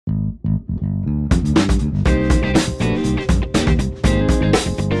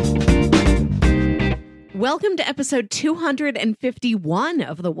Welcome to episode 251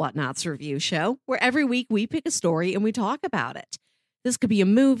 of the Whatnots Review Show, where every week we pick a story and we talk about it. This could be a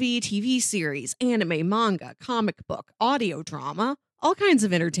movie, TV series, anime, manga, comic book, audio drama, all kinds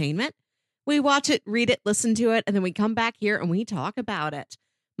of entertainment. We watch it, read it, listen to it, and then we come back here and we talk about it.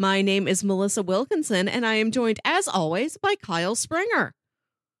 My name is Melissa Wilkinson, and I am joined, as always, by Kyle Springer.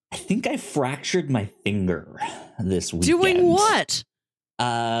 I think I fractured my finger this weekend. Doing what?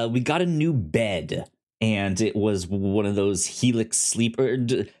 We got a new bed. And it was one of those helix sleeper.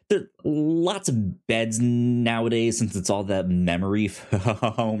 Lots of beds nowadays, since it's all that memory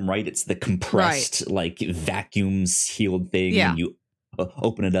foam, right? It's the compressed, like vacuum sealed thing. Yeah. And you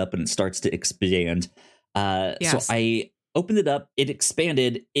open it up and it starts to expand. Yes. So I opened it up. It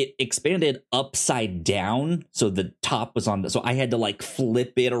expanded. It expanded upside down. So the top was on. So I had to like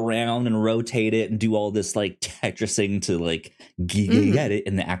flip it around and rotate it and do all this like Tetrising to like get it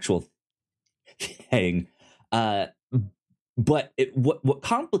in the actual thing. But what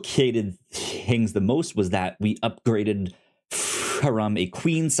complicated things the most was that we upgraded from a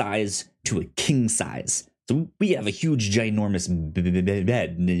queen size to a king size. So we have a huge, ginormous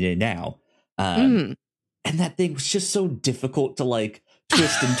bed now. And that thing was just so difficult to like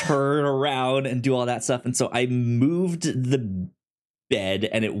twist and turn around and do all that stuff. And so I moved the bed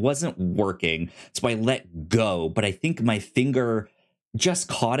and it wasn't working. So I let go. But I think my finger just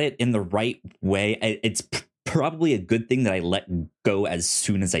caught it in the right way. It's probably a good thing that I let go as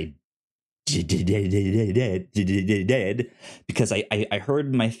soon as I did, because I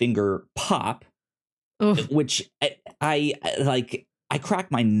heard my finger pop, which I like. I crack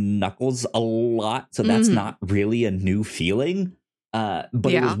my knuckles a lot, so that's not really a new feeling. But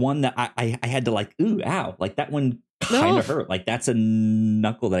it was one that I had to like, ooh, ow, like that one kind of hurt. Like that's a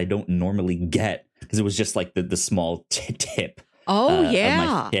knuckle that I don't normally get, because it was just like the small tip. Oh,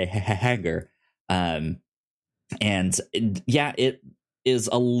 yeah. Of my hanger. It is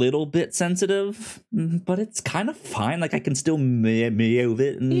a little bit sensitive, but it's kind of fine. Like I can still move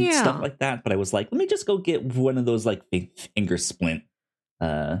it and stuff like that. But I was like, let me just go get one of those like finger splint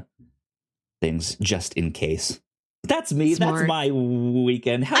things just in case. That's me. Smart. That's my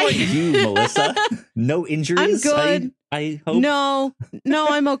weekend. How are you, Melissa? No injuries? I'm good. I hope. No,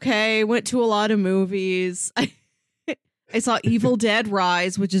 I'm okay. Went to a lot of movies. I saw Evil Dead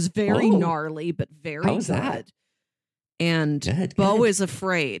Rise, which is very gnarly, but very How's good. That? And Good. Beau is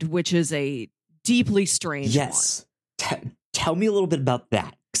Afraid, which is a deeply strange one. Tell me a little bit about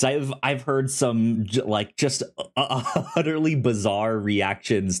that, because I've heard some like just utterly bizarre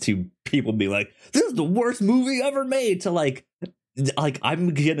reactions to people be like, this is the worst movie ever made, to like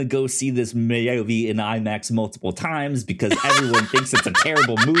I'm gonna go see this movie in IMAX multiple times because everyone thinks it's a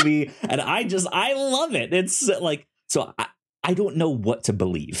terrible movie, and I love it. It's like, so I don't know what to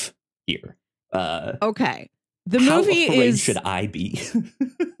believe here. Okay. The movie how afraid is... should I be?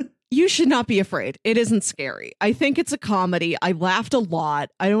 You should not be afraid. It isn't scary. I think it's a comedy. I laughed a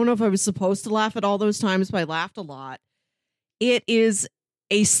lot. I don't know if I was supposed to laugh at all those times, but I laughed a lot. It is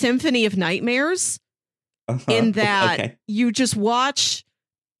a symphony of nightmares in that you just watch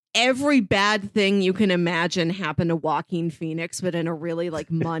every bad thing you can imagine happen to Joaquin Phoenix, but in a really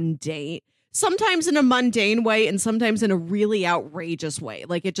like mundane... Sometimes in a mundane way and sometimes in a really outrageous way.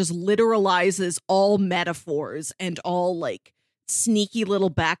 Like it just literalizes all metaphors and all like sneaky little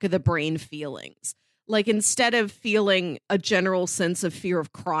back of the brain feelings. Like instead of feeling a general sense of fear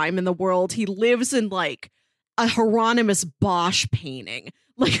of crime in the world, he lives in like a Hieronymus Bosch painting.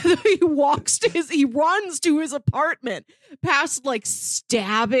 Like he runs to his apartment past like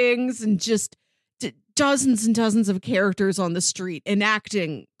stabbings and just dozens and dozens of characters on the street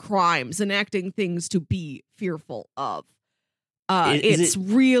enacting crimes, enacting things to be fearful of. It's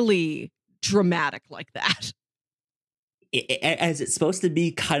really dramatic like that. Is it supposed to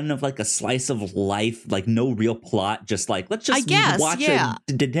be kind of like a slice of life, like no real plot, just like let's just watch a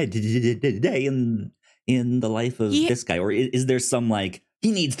day in the life of this guy? Or is there some like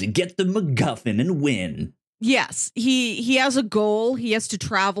he needs to get the MacGuffin and win? Yes, he has a goal. He has to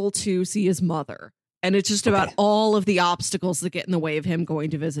travel to see his mother. And it's just about all of the obstacles that get in the way of him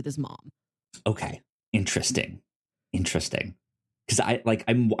going to visit his mom. Okay. Interesting. Because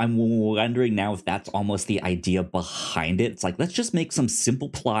I'm wondering now if that's almost the idea behind it. It's like, let's just make some simple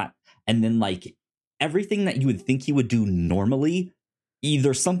plot. And then like everything that you would think he would do normally,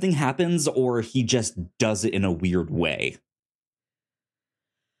 either something happens or he just does it in a weird way.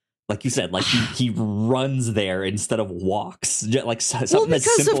 like you said, like he runs there instead of walks. Like something Well, as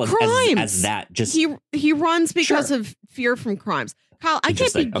because simple of crimes. as that. Just he runs because Sure. of fear from crimes. Kyle, I can't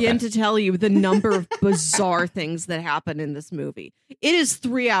Interesting. begin Okay. to tell you the number of bizarre things that happen in this movie. It is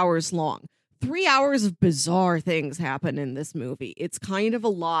 3 hours long. 3 hours of bizarre things happen in this movie. It's kind of a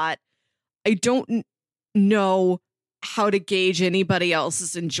lot. I don't know how to gauge anybody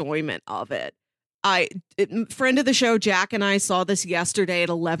else's enjoyment of it. Friend of the show, Jack, and I saw this yesterday at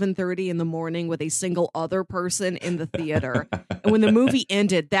 11:30 in the morning with a single other person in the theater. And when the movie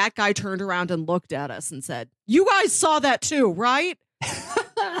ended, that guy turned around and looked at us and said, "You guys saw that too, right?"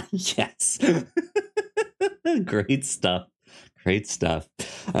 Yes. Great stuff. Great stuff.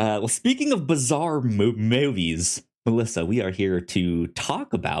 Well, speaking of bizarre movies, Melissa, we are here to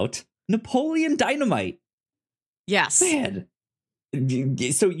talk about Napoleon Dynamite. Yes. Man.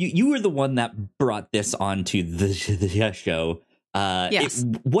 So you were the one that brought this onto the show. Yes.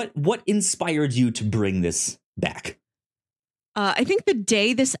 What inspired you to bring this back? I think the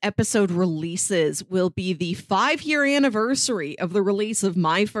day this episode releases will be the 5-year anniversary of the release of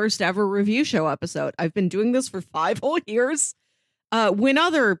my first ever review show episode. I've been doing this for 5 whole years. When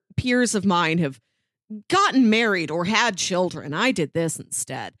other peers of mine have gotten married or had children, I did this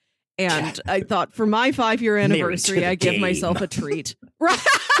instead. And I thought for my 5-year anniversary, I give myself a treat. Right.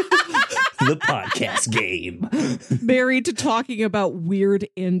 The podcast game. Married to talking about weird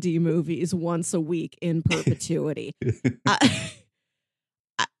indie movies once a week in perpetuity.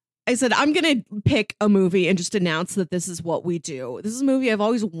 I said, I'm going to pick a movie and just announce that this is what we do. This is a movie I've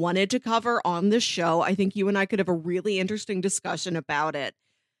always wanted to cover on this show. I think you and I could have a really interesting discussion about it.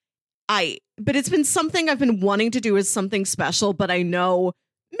 But it's been something I've been wanting to do as something special, but I know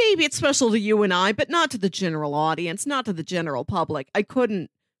maybe it's special to you and I, but not to the general audience, not to the general public. I couldn't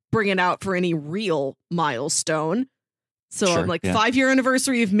bring it out for any real milestone. So Sure, I'm like, yeah. 5-year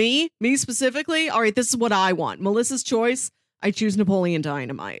anniversary of me specifically. All right, this is what I want. Melissa's choice. I choose Napoleon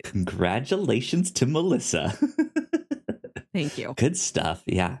Dynamite. Congratulations to Melissa. Thank you. Good stuff.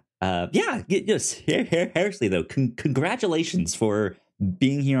 Yeah. Yes. Seriously, though, congratulations for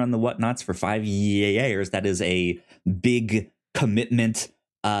being here on the Whatnots for 5 years. That is a big commitment.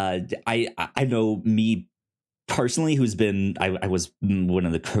 I know me personally, who's been I was one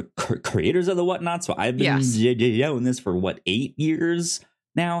of the creators of the Whatnot, so I've been doing this for 8 years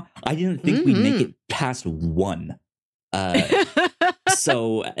now. I didn't think we'd make it past 1.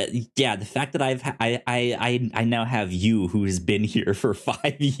 So yeah, the fact that I now have you who has been here for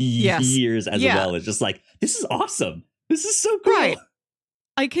 5 years as well is just like, this is awesome. This is so cool. Right.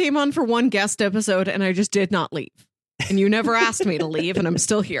 I came on for 1 guest episode and I just did not leave. And you never asked me to leave, and I'm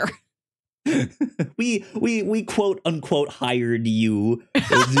still here. We quote unquote hired you.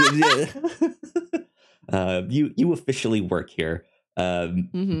 You officially work here.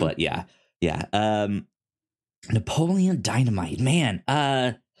 But yeah. Napoleon Dynamite, man.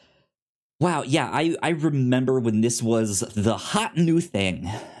 Wow, yeah, I remember when this was the hot new thing.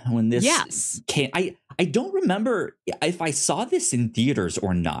 When this came, I don't remember if I saw this in theaters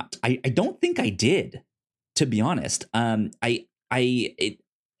or not. I don't think I did, to be honest. I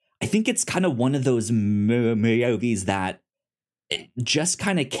think it's kind of one of those movies that just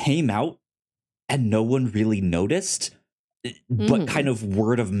kind of came out and no one really noticed. But kind of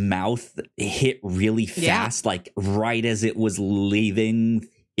word of mouth hit really fast, like right as it was leaving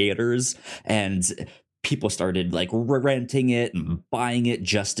theaters, and people started like renting it and buying it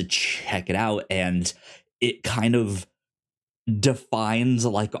just to check it out, and it kind of defines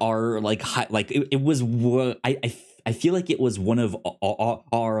like our it was I feel like it was one of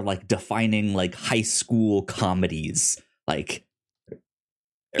our like defining like high school comedies. Like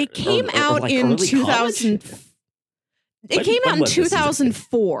it came out in 2000. It came out in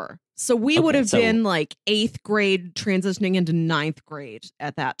 2004. So we would have been like 8th grade transitioning into 9th grade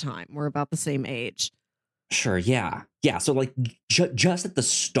at that time. We're about the same age. Sure. Yeah. Yeah. So like just at the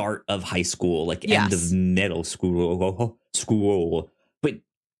start of high school, like end of middle school. But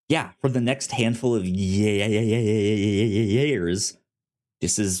yeah, for the next handful of years,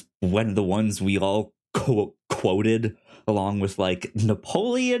 this is one of the ones we all quoted, along with like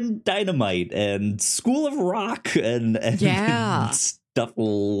Napoleon Dynamite and School of Rock and stuff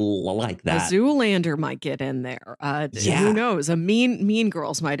like that. A Zoolander might get in there. Who knows? A Mean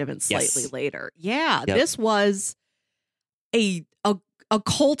Girls might have been slightly later. Yeah, this was a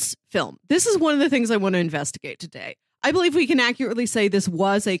cult film. This is one of the things I want to investigate today. I believe we can accurately say this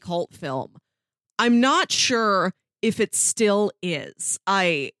was a cult film. I'm not sure if it still is.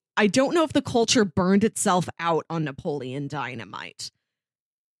 I don't know if the culture burned itself out on Napoleon Dynamite.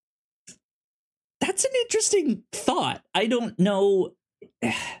 That's an interesting thought. I don't know.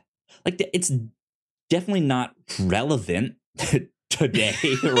 like it's definitely not relevant today,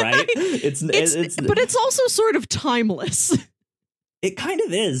 right? It's but it's also sort of timeless. It kind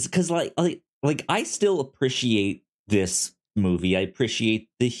of is, because like I still appreciate this movie. I appreciate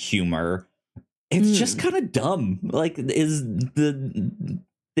the humor. It's just kind of dumb. Like, is the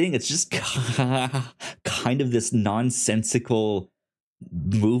thing. It's just kind of this nonsensical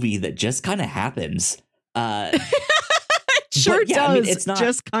movie that just kind of happens. It sure does. I mean, it's not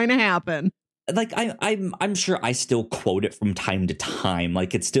just kind of happen. Like I'm sure I still quote it from time to time.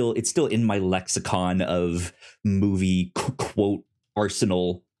 Like it's still in my lexicon of movie quote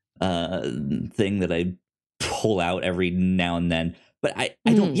arsenal thing that I pull out every now and then. But I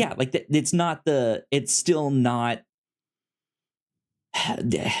don't, like it's still not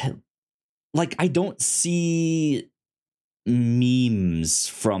like, I don't see memes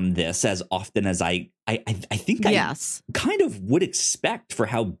from this as often as I think I kind of would expect for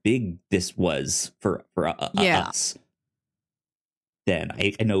how big this was for us. Then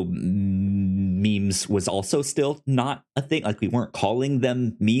I know memes was also still not a thing. Like, we weren't calling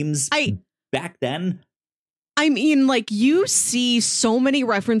them memes back then. I mean, like, you see so many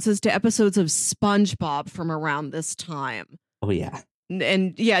references to episodes of SpongeBob from around this time. Oh, yeah.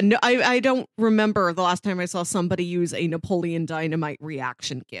 And no, I don't remember the last time I saw somebody use a Napoleon Dynamite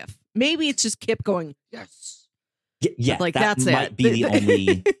reaction gif. Maybe it's just Kip going, yes. Yeah, like that that's might it. Be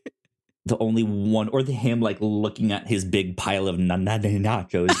the only one, or him like looking at his big pile of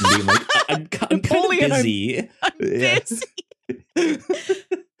nachos and being like, I'm kind of busy. I'm busy.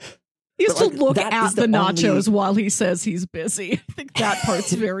 He has to look at the nachos while he says he's busy. I think that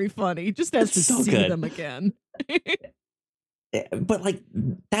part's very funny. He just has to see them again. But like,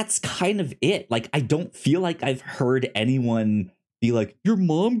 that's kind of it. Like, I don't feel like I've heard anyone be like, your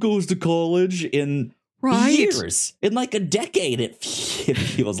mom goes to college in years, in like a decade. It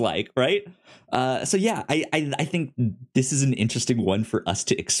feels like, right? So yeah, I think this is an interesting one for us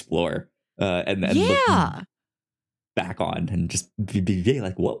to explore and look back on and just be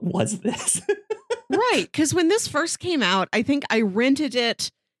like, what was this? Right, because when this first came out, I think I rented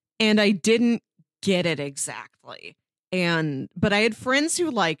it and I didn't get it exactly. But I had friends who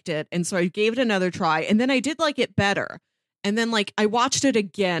liked it, and so I gave it another try, and then I did like it better. And then like I watched it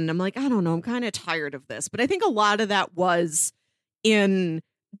again. I'm like, I don't know, I'm kind of tired of this. But I think a lot of that was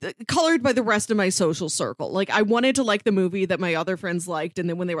colored by the rest of my social circle. Like, I wanted to like the movie that my other friends liked, and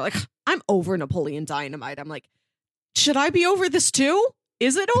then when they were like, I'm over Napoleon Dynamite, I'm like, should I be over this too?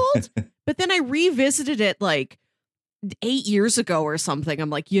 Is it old? But then I revisited it like 8 years ago or something. I'm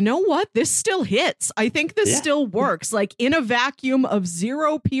like, you know what? This still hits. I think this still works. Like, in a vacuum of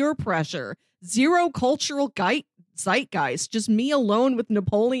zero peer pressure, zero cultural zeitgeist, just me alone with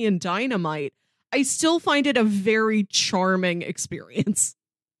Napoleon Dynamite, I still find it a very charming experience.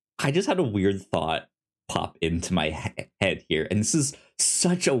 I just had a weird thought pop into my head here. And this is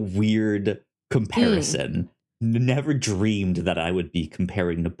such a weird comparison. Never dreamed that I would be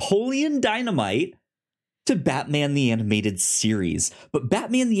comparing Napoleon Dynamite to Batman the Animated Series. But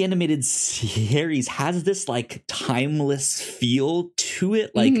Batman the Animated Series has this like timeless feel to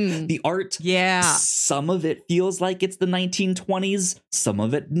it. Like the art, some of it feels like it's the 1920s, some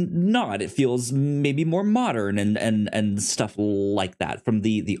of it not. It feels maybe more modern and stuff like that. From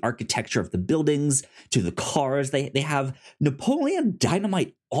the architecture of the buildings to the cars they have. Napoleon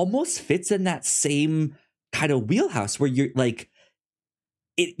Dynamite almost fits in that same kind of wheelhouse where you're like,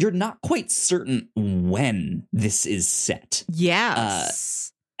 you're not quite certain when this is set.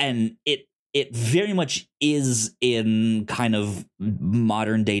 Yes. And it very much is in kind of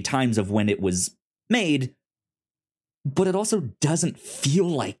modern day times of when it was made, but it also doesn't feel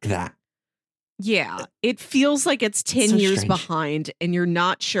like that. Yeah, it feels like it's 10 years behind, and you're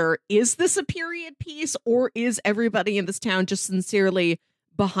not sure, is this a period piece or is everybody in this town just sincerely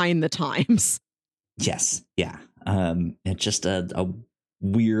behind the times? Yes. Yeah. It's just a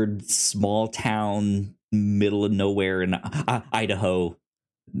weird small town, middle of nowhere in Idaho.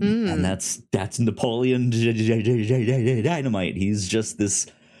 And that's Napoleon Dynamite. He's just this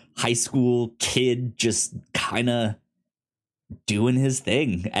high school kid just kind of doing his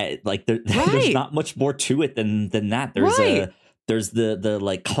thing. Like there's not much more to it than that. There's the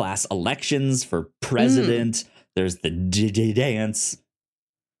like class elections for president. There's the dance.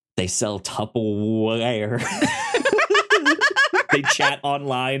 They sell Tupperware. They chat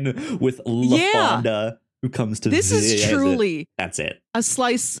online with LaFonda, who comes to this is truly that's it. A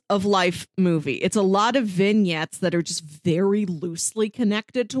slice of life movie. It's a lot of vignettes that are just very loosely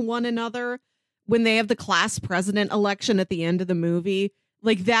connected to one another. When they have the class president election at the end of the movie,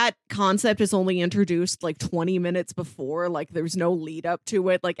 like that concept is only introduced like 20 minutes before. Like there's no lead up to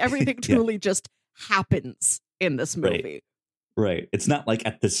it. Like everything truly just happens in this movie. Right. It's not like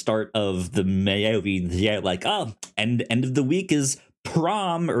at the start of the movie, like, oh, end of the week is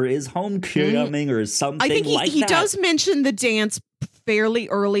prom or is homecoming or something. I think he that. does mention the dance fairly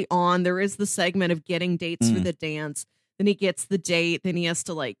early on. There is the segment of getting dates for the dance. Then he gets the date. Then he has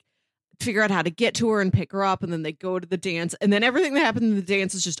to like figure out how to get to her and pick her up. And then they go to the dance. And then everything that happened in the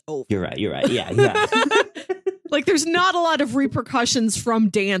dance is just over. You're right. Yeah. Like there's not a lot of repercussions from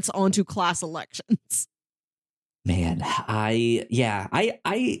dance onto class elections. Man, I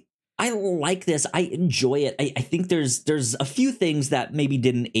like this. I enjoy it. I think there's a few things that maybe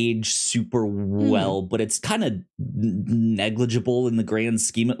didn't age super well, but it's kind of negligible in the grand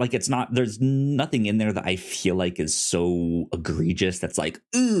scheme. Like there's nothing in there that I feel like is so egregious that's like,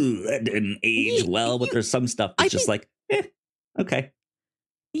 ooh, that didn't age well. But there's some stuff that's just like, okay.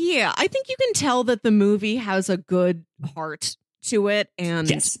 Yeah, I think you can tell that the movie has a good heart to it. And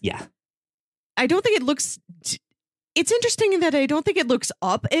yes, yeah. I don't think it looks... It's interesting in that I don't think it looks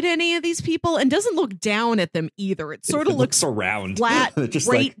up at any of these people and doesn't look down at them either. It sort of looks around, flat, just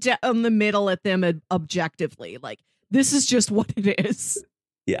right down the middle at them objectively. Like, this is just what it is.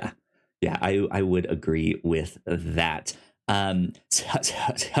 Yeah, I would agree with that.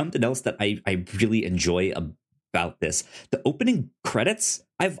 Something else that I really enjoy about this, the opening credits.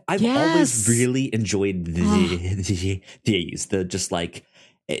 I've always really enjoyed these. The just like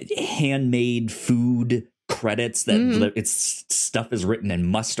handmade food credits that it's stuff is written in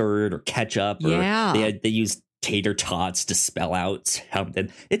mustard or ketchup, or they use tater tots to spell out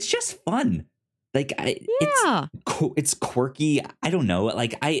something. It's just fun. Like it's quirky. I don't know.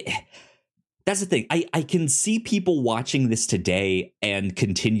 Like that's the thing. I can see people watching this today and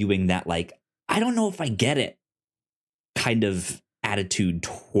continuing that, like, I don't know if I get it kind of attitude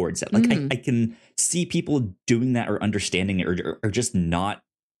towards it. Like I can see people doing that or understanding it or just not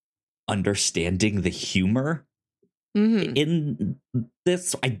understanding the humor in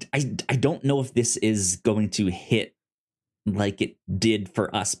this. I don't know if this is going to hit like it did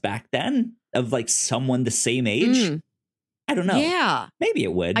for us back then, of like someone the same age. I don't know. Yeah, maybe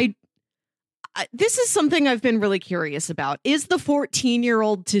it would. This is something I've been really curious about. Is the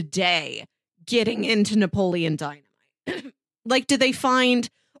 14-year-old today getting into Napoleon Dynamite? Like, do they find,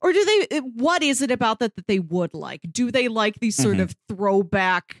 or do they, what is it about that they would like? Do they like these sort of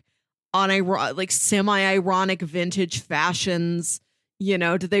throwback, like semi-ironic vintage fashions? You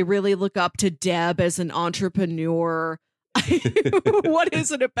know, do they really look up to Deb as an entrepreneur? What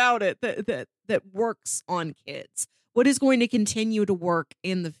is it about it that works on kids? What is going to continue to work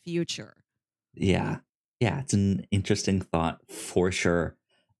in the future? Yeah, it's an interesting thought for sure.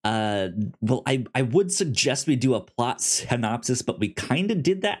 Well, I would suggest we do a plot synopsis, but we kind of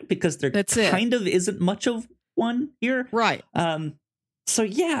did that because there kind of isn't much of one here. Right. So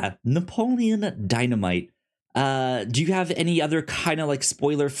yeah, Napoleon Dynamite. Do you have any other kind of like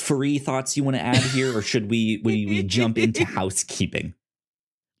spoiler-free thoughts you want to add here, or should we jump into housekeeping?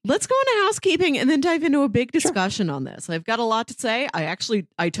 Let's go into housekeeping and then dive into a big discussion on this. I've got a lot to say.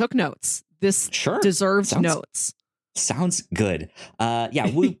 I took notes. This deserves notes. Sounds good. Yeah,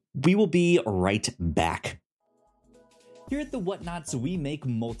 we will be right back. Here at The Whatnots, we make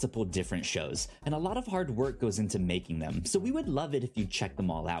multiple different shows, and a lot of hard work goes into making them, so we would love it if you check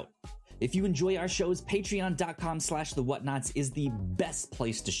them all out. If you enjoy our shows, patreon.com/thewhatnots is the best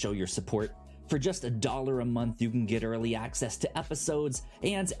place to show your support. For just $1 a month, you can get early access to episodes,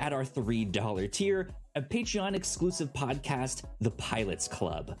 and at our $3 tier, a Patreon-exclusive podcast, The Pilots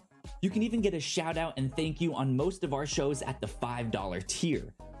Club. You can even get a shout out and thank you on most of our shows at the $5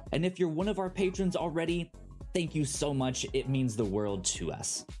 tier. And if you're one of our patrons already, thank you so much. It means the world to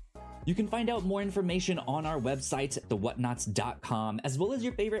us. You can find out more information on our website, thewhatnots.com, as well as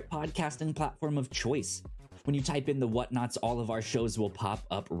your favorite podcasting platform of choice. When you type in The Whatnots, all of our shows will pop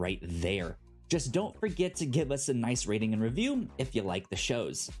up right there. Just don't forget to give us a nice rating and review if you like the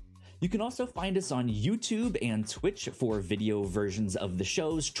shows. You can also find us on YouTube and Twitch for video versions of the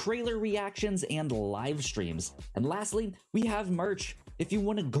shows, trailer reactions, and live streams. And lastly, we have merch. If you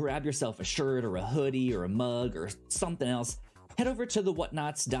want to grab yourself a shirt or a hoodie or a mug or something else, head over to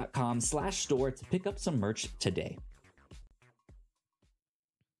thewhatnots.com/store to pick up some merch today.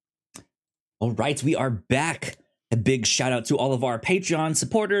 All right, we are back. A big shout out to all of our Patreon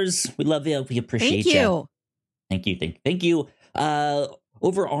supporters. We love you. We appreciate you. Thank you.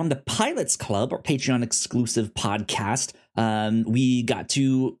 Over on the Pilots Club, our Patreon exclusive podcast, we got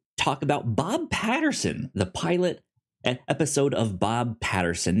to talk about Bob Patterson, the pilot episode of Bob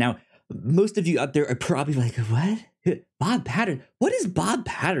Patterson. Now, most of you out there are probably like, what? Bob Patterson. What is Bob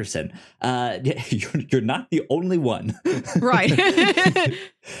Patterson? You're not the only one. Right.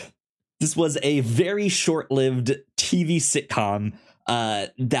 This was a very short-lived TV sitcom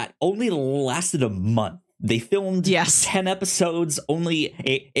that only lasted a month. They filmed 10 episodes,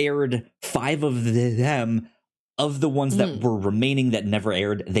 only aired 5 of them. Of the ones that were remaining that never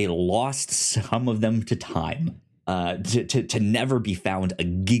aired, they lost some of them to time, to never be found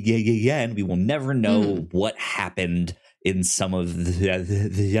again. We will never know what happened in some of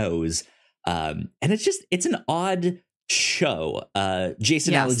those. And it's an odd show.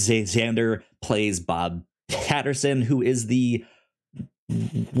 Jason Alexander plays Bob Patterson, who is the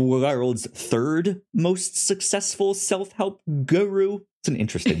world's 3rd most successful self-help guru. It's an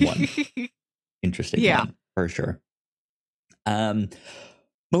interesting one. One, for sure.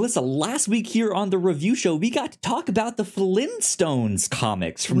 Melissa, last week here on the review show, we got to talk about the Flintstones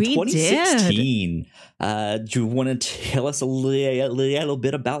comics from 2016. Do you want to tell us a little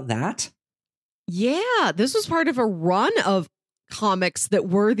bit about that? Yeah, this was part of a run of comics that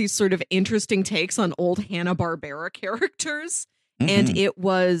were these sort of interesting takes on old Hanna-Barbera characters. And it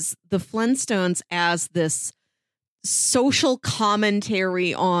was the Flintstones as this social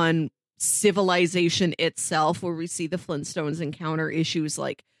commentary on civilization itself, where we see the Flintstones encounter issues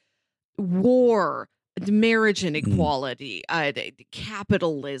like war, marriage inequality,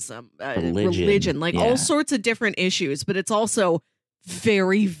 capitalism, religion, like all sorts of different issues. But it's also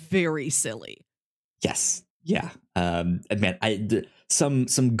very, very silly. Yes. Yeah. Man,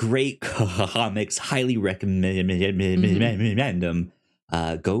 some great comics, highly recommend them.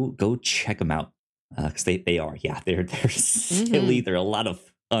 Go check them out. Cause they are. Yeah. They're silly. They're a lot of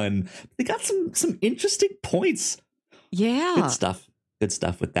fun. They got some interesting points. Yeah. Good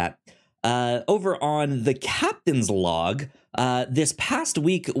stuff with that. Over on the Captain's Log, this past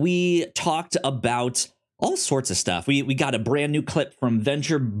week, we talked about all sorts of stuff. We got a brand new clip from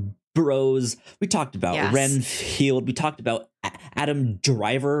Venture Bros. We talked about Renfield. We talked about Adam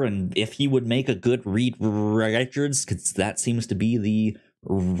Driver and if he would make a good Reed Richards, because that seems to be the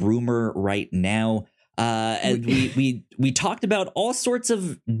rumor right now. And we talked about all sorts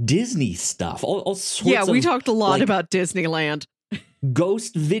of Disney stuff. All sorts we talked a lot about Disneyland.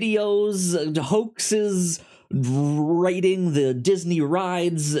 Ghost videos, hoaxes, writing the Disney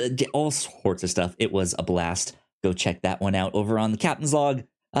rides, all sorts of stuff. It was a blast. Go check that one out over on the Captain's Log.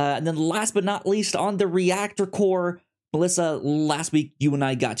 And then last but not least, on the Reactor Core, Melissa, last week you and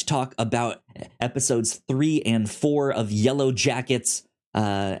I got to talk about episodes 3 and 4 of Yellow Jackets.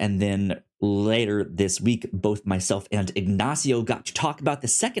 And then later this week, both myself and Ignacio got to talk about the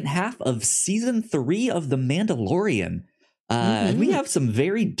second half of season 3 of The Mandalorian. And we have some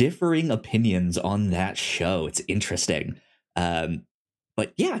very differing opinions on that show. It's interesting.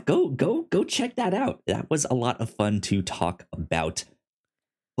 But yeah, go check that out. That was a lot of fun to talk about.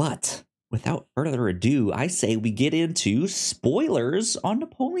 But without further ado, I say we get into spoilers on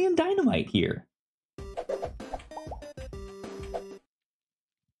Napoleon Dynamite here.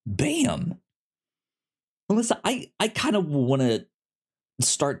 Bam! Melissa, I kind of want to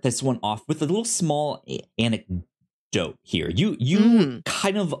start this one off with a little small anecdote here. You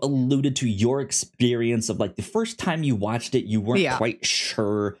kind of alluded to your experience of like the first time you watched it, you weren't quite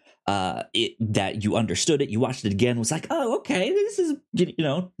sure that you understood it. You watched it again, was like, oh, okay, this is,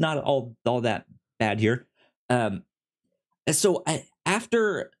 not all that bad here. So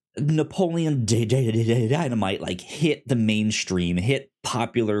after Napoleon Dynamite like hit the mainstream, hit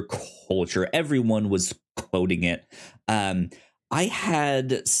popular culture, everyone was quoting it. I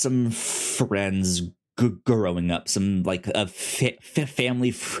had some friends growing up, some like a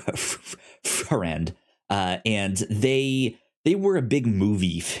family friend, and they were a big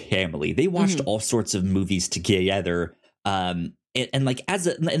movie family. They watched all sorts of movies together. And like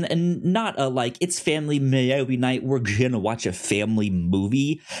and not a like it's family movie night, we're gonna watch a family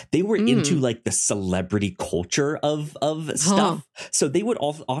movie. They were into like the celebrity culture of stuff. So they would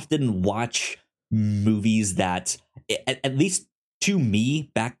often watch movies that at least to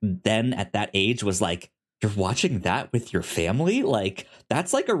me back then at that age was like, you're watching that with your family? Like,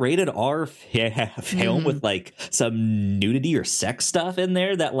 that's like a rated R film with like some nudity or sex stuff in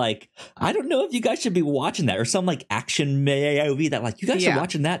there that like, I don't know if you guys should be watching that, or some like action movie that like, you guys are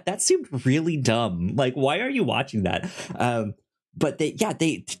watching that. That seemed really dumb. Like, why are you watching that? But they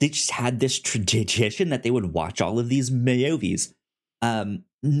just had this tradition that they would watch all of these movies.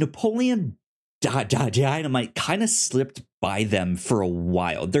 Napoleon Dynamite kind of slipped by them for a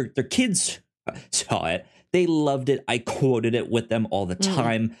while. Their kids saw it. They loved it. I quoted it with them all the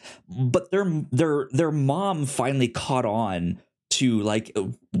time. But their mom finally caught on to like,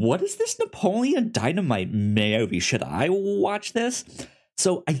 what is this Napoleon Dynamite movie? Should I watch this?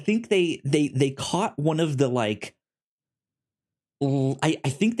 So I think they caught one of the like, I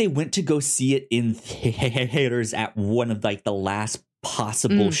think they went to go see it in theaters at one of like the last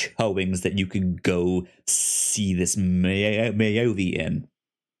possible showings that you could go see this movie in.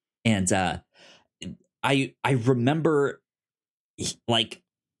 And I remember like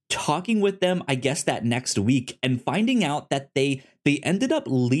talking with them, I guess that next week, and finding out that they ended up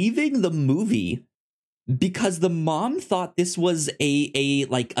leaving the movie because the mom thought this was a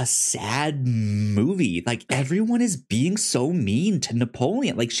sad movie. Like, everyone is being so mean to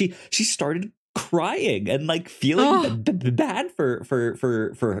Napoleon. Like, she started crying and like feeling bad for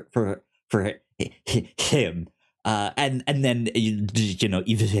him. And then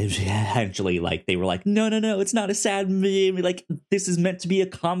eventually like they were like, no, it's not a sad movie. Like, this is meant to be a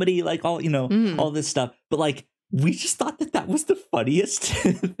comedy. Like, all all this stuff. But like, we just thought that was the funniest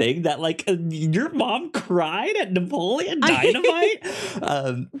thing, that like your mom cried at Napoleon Dynamite.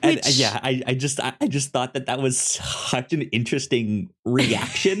 I just thought that was such an interesting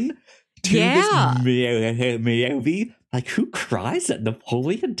reaction to this movie. Like, who cries at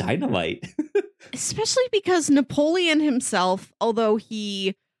Napoleon Dynamite? Especially because Napoleon himself, although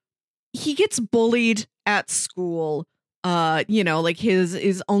he gets bullied at school, like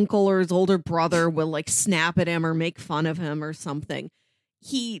his uncle or his older brother will like snap at him or make fun of him or something.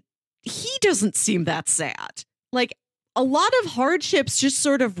 He doesn't seem that sad. Like, a lot of hardships just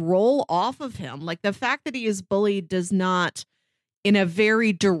sort of roll off of him. Like, the fact that he is bullied does not, in a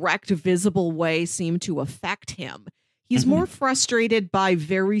very direct, visible way, seem to affect him. He's more frustrated by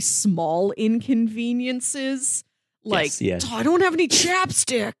very small inconveniences. Like, oh, I don't have any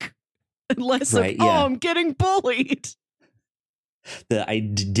chapstick. Less I'm getting bullied. The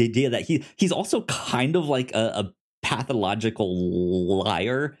idea that he's also kind of like a pathological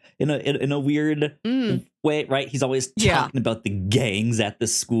liar in a weird way, right? He's always talking about the gangs at the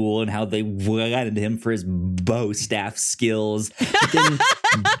school and how they wanted him for his bow staff skills. But then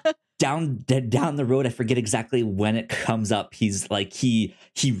down the road, I forget exactly when it comes up, he's like, he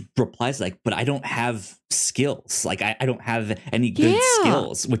replies like, but I don't have skills. Like, I don't have any good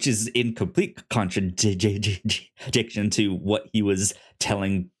skills, which is in complete contradiction to what he was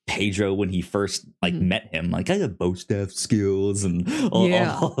telling Pedro when he first like met him. Like, I have bow staff skills and all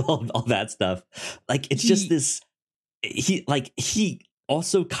that stuff. Like, it's just this, he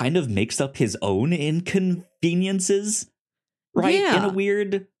also kind of makes up his own inconveniences, right? In a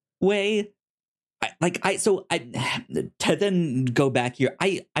weird way. To then go back here,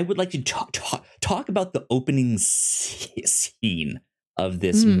 I would like to talk about the opening scene of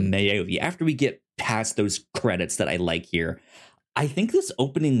this movie after we get past those credits that I like here. I think this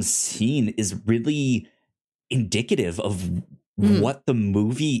opening scene is really indicative of what the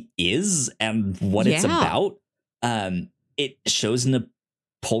movie is and what it's about. It shows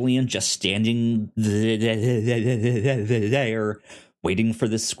Napoleon just standing there waiting for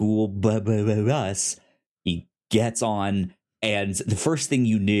the school bus. He gets on, and the first thing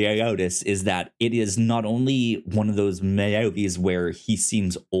you notice is that it is not only one of those movies where he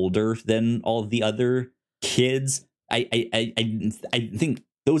seems older than all the other kids. I think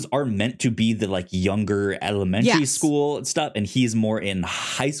those are meant to be the like younger elementary school and stuff, and he's more in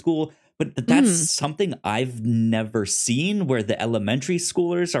high school. But that's something I've never seen, where the elementary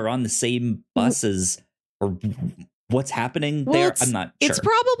schoolers are on the same buses, or what's happening there. I'm not sure. It's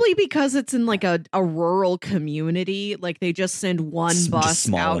probably because it's in like a rural community. Like, they just send one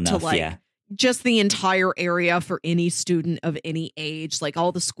bus out enough, to like just the entire area for any student of any age. Like,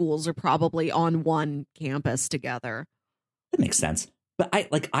 all the schools are probably on one campus together. That makes sense. But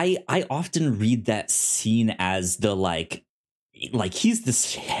I often read that scene as the like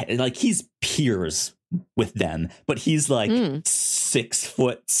he's peers with them, but he's like 6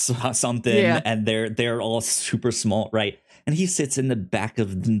 foot something, and they're all super small, right? And he sits in the back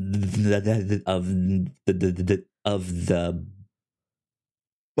of the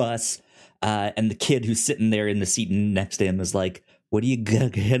bus, and the kid who's sitting there in the seat next to him is like, "What are you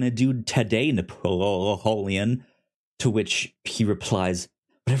gonna do today, Napoleon?" To which he replies,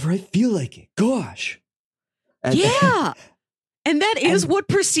 "Whatever I feel like it. Gosh." And that is what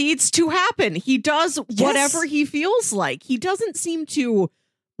proceeds to happen. He does whatever he feels like. He doesn't seem to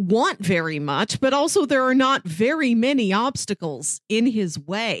want very much, but also there are not very many obstacles in his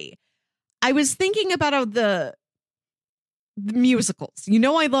way. I was thinking about the musicals. You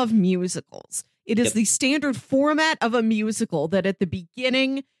know, I love musicals. It is the standard format of a musical that at the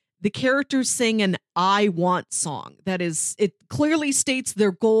beginning, the characters sing an "I want" song. That is, it clearly states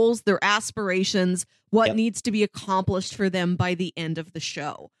their goals, their aspirations, what needs to be accomplished for them by the end of the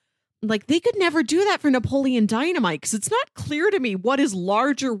show. Like, they could never do that for Napoleon Dynamite because it's not clear to me what his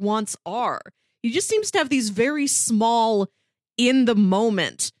larger wants are. He just seems to have these very small, in the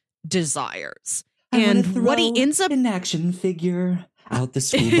moment desires. And what he ends up an action figure out the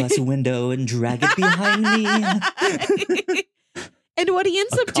school bus window and drag it behind me. And what he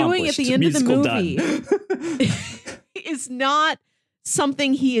ends up doing at the end of the movie is not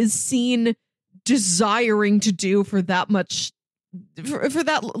something he is seen desiring to do for that much, for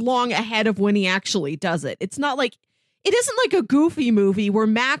that long ahead of when he actually does it. It's not like, it isn't like a Goofy movie where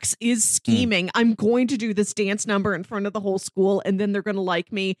Max is scheming, I'm going to do this dance number in front of the whole school and then they're going to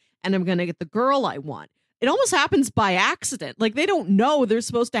like me and I'm going to get the girl I want. It almost happens by accident. Like, they don't know they're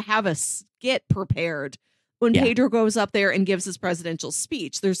supposed to have a skit prepared when Pedro goes up there and gives his presidential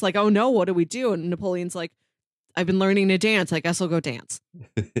speech. There's like, oh no, what do we do? And Napoleon's like, I've been learning to dance. I guess I'll go dance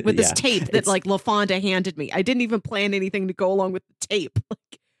with this tape that like LaFonda handed me. I didn't even plan anything to go along with the tape.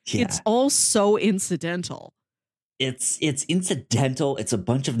 Like, it's all so incidental. It's incidental. It's a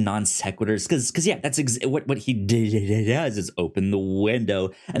bunch of non sequiturs because that's what he does is open the window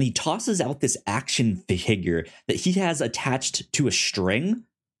and he tosses out this action figure that he has attached to a string.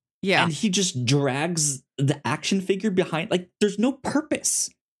 Yeah, and he just drags the action figure behind. Like, there's no purpose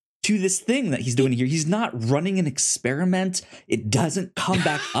to this thing that he's doing here. He's not running an experiment. It doesn't come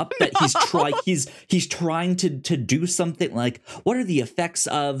back up that he's trying to do something like, what are the effects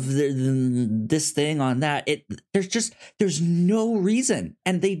of this thing on that? There's no reason,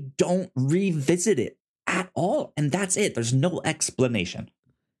 and they don't revisit it at all, and that's it. There's no explanation.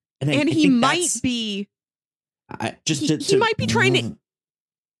 And he might be he might be trying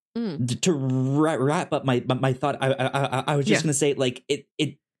to wrap up my thought. I was just gonna say, like,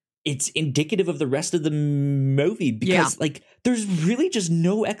 it's indicative of the rest of the movie because like there's really just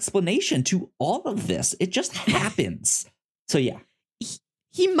no explanation to all of this. It just happens. So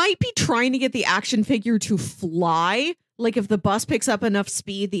he might be trying to get the action figure to fly. Like, if the bus picks up enough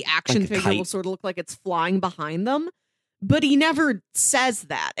speed, the action figure will sort of look like it's flying behind them. But he never says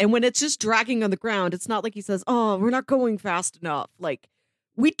that. And when it's just dragging on the ground, it's not like he says, oh, we're not going fast enough. Like,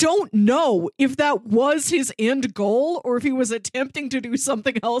 we don't know if that was his end goal or if he was attempting to do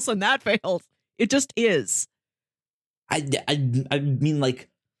something else and that failed. It just is. I mean, like,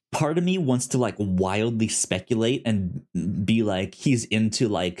 part of me wants to like wildly speculate and be like, he's into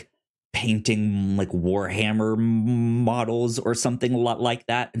like painting like Warhammer models or something a lot like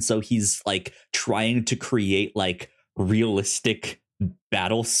that. And so he's like trying to create like realistic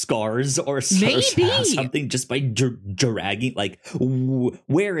battle scars or something just by dragging like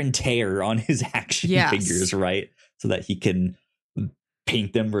wear and tear on his action figures, right? So that he can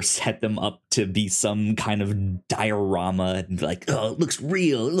paint them or set them up to be some kind of diorama and be like, oh, it looks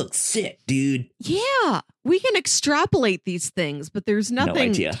real, it looks sick, dude. Yeah, we can extrapolate these things, but there's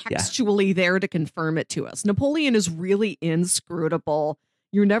nothing textually there to confirm it to us. Napoleon is really inscrutable.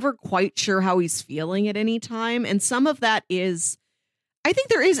 You're never quite sure how he's feeling at any time, and some of that is, I think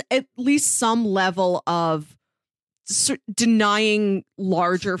there is at least some level of denying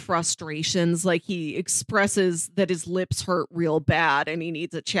larger frustrations. Like, he expresses that his lips hurt real bad and he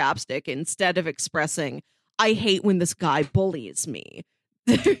needs a chapstick instead of expressing, I hate when this guy bullies me.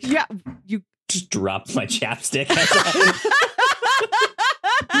 Yeah, you just dropped my chapstick.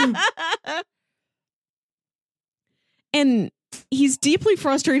 And he's deeply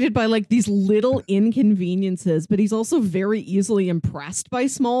frustrated by like these little inconveniences, but he's also very easily impressed by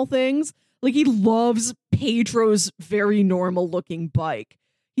small things. Like, he loves Pedro's very normal looking bike.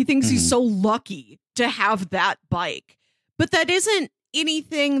 He thinks he's so lucky to have that bike. But that isn't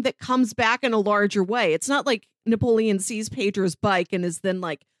anything that comes back in a larger way. It's not like Napoleon sees Pedro's bike and is then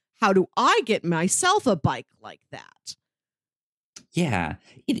like, how do I get myself a bike like that? Yeah.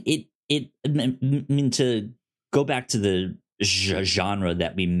 I mean, to go back to the genre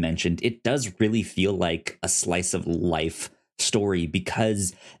that we mentioned, it does really feel like a slice of life story,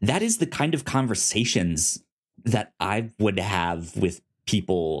 because that is the kind of conversations that I would have with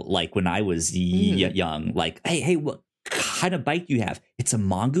people like when I was young. Like, hey, what kind of bike do you have? It's a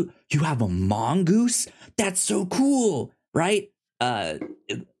mongoose. You have a mongoose? That's so cool, right? Yeah,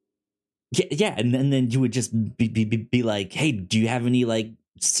 and then you would just be like, hey, do you have any like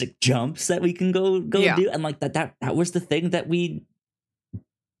sick jumps that we can go do? And like that was the thing that we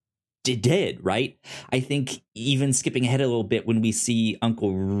did, right? I think even skipping ahead a little bit when we see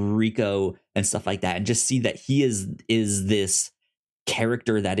Uncle Rico and stuff like that, and just see that he is this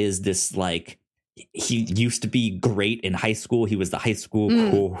character that is this, like, he used to be great in high school. He was the high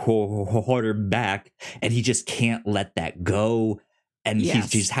school quarterback, and he just can't let that go. and he Yes.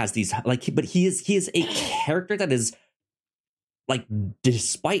 just has these like, but he is a character that is like,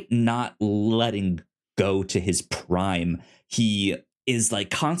 despite not letting go to his prime, he is like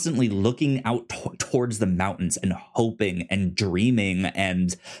constantly looking out towards the mountains and hoping and dreaming,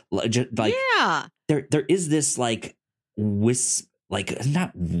 and just like Yeah. there is this like like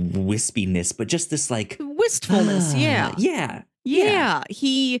not wispiness, but just this like Wistfulness. Yeah. Yeah.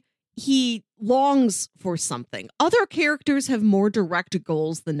 He longs for something. Other characters have more direct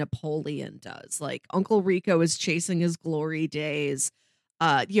goals than Napoleon does. Like Uncle Rico is chasing his glory days.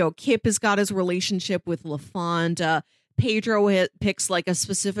 Kip has got his relationship with LaFonda. Pedro picks like a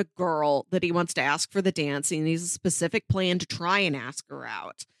specific girl that he wants to ask for the dance, and he has a specific plan to try and ask her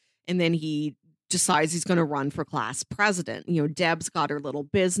out. And then he decides he's going to run for class president. Deb's got her little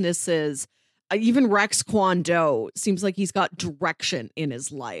businesses. Even Rex Kwon Do seems like he's got direction in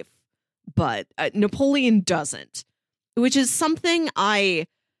his life, but Napoleon doesn't, which is something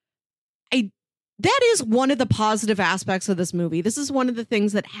that is one of the positive aspects of this movie. This is one of the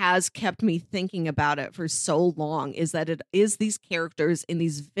things that has kept me thinking about it for so long, is that it is these characters in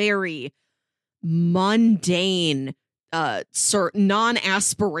these very mundane,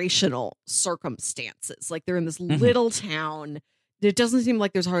 non-aspirational circumstances. Like they're in this little town. It doesn't seem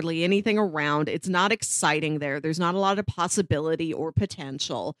like there's hardly anything around. It's not exciting there. There's not a lot of possibility or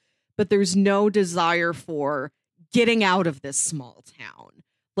potential, but there's no desire for getting out of this small town.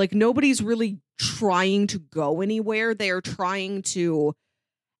 Like nobody's really trying to go anywhere. They are trying to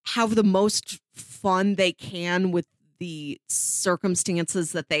have the most fun they can with the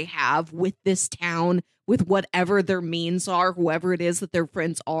circumstances that they have with this town, with whatever their means are, whoever it is that their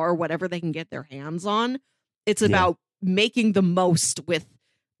friends are, whatever they can get their hands on. It's about making the most with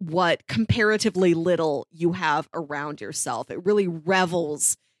what comparatively little you have around yourself. It really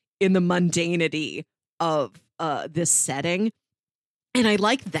revels in the mundanity of this setting. And I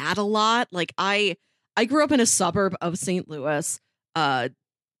like that a lot. Like I grew up in a suburb of St. Louis, a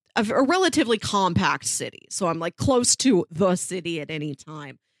relatively compact city. So I'm like close to the city at any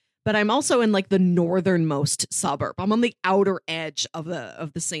time. But I'm also in like the northernmost suburb. I'm on the outer edge of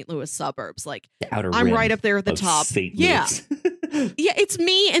the St. Louis suburbs. Like I'm right up there at the top. Yeah. Yeah, it's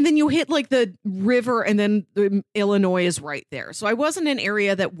me. And then you hit like the river, and then Illinois is right there. So I was in an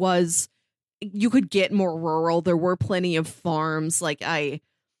area that you could get more rural. There were plenty of farms. Like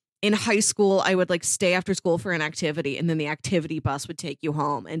in high school, I would like stay after school for an activity, and then the activity bus would take you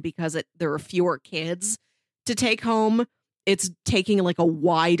home. And because there are fewer kids to take home, it's taking like a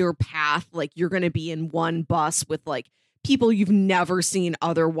wider path. Like you're going to be in one bus with like people you've never seen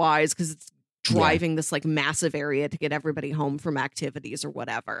otherwise, because it's driving this like massive area to get everybody home from activities or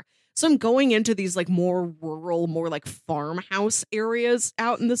whatever. So I'm going into these like more rural, more like farmhouse areas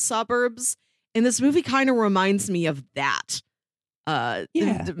out in the suburbs. And this movie kind of reminds me of that.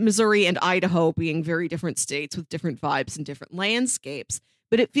 Missouri and Idaho being very different states with different vibes and different landscapes.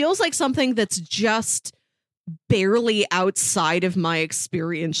 But it feels like something that's just barely outside of my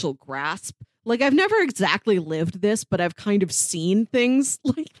experiential grasp. Like I've never exactly lived this, but I've kind of seen things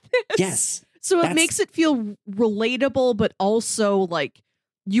like this. Yes. So it makes it feel relatable, but also like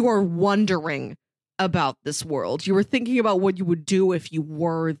you are wondering about this world. You were thinking about what you would do if you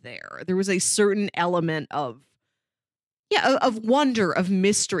were there. There was a certain element of wonder, of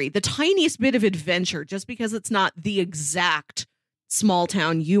mystery, the tiniest bit of adventure, just because it's not the exact small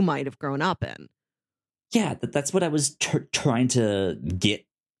town you might have grown up in. Yeah, that's what I was trying to get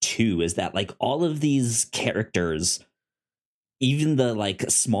to, is that like all of these characters, even the like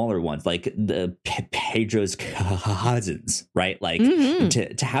smaller ones, like the Pedro's cousins, right? Like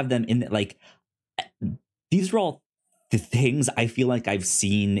to have them in, like, these are all the things I feel like I've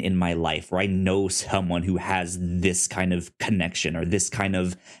seen in my life, where I know someone who has this kind of connection or this kind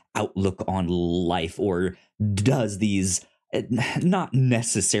of outlook on life, or does these not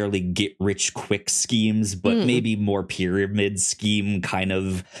necessarily get rich quick schemes, but maybe more pyramid scheme kind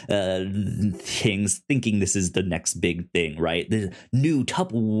of things, thinking this is the next big thing, right? The new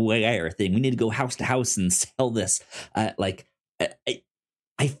Tupperware thing. We need to go house to house and sell this. I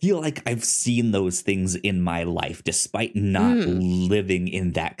feel like I've seen those things in my life, despite not living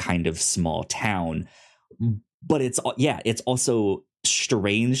in that kind of small town. But it's also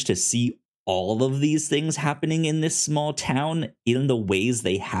strange to see all of these things happening in this small town in the ways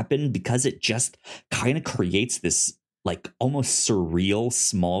they happen, because it just kind of creates this like almost surreal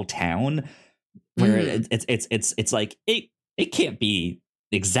small town where it's like it can't be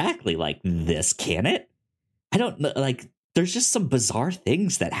exactly like this, can it? I don't know, like there's just some bizarre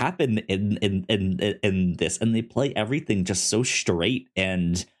things that happen in this, and they play everything just so straight,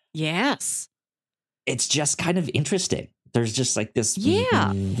 and yes, it's just kind of interesting. there's just like this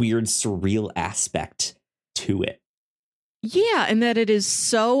weird surreal aspect to it. Yeah, and that it is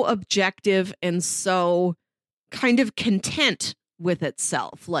so objective and so kind of content with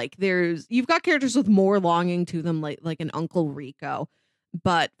itself. Like you've got characters with more longing to them, like an Uncle Rico.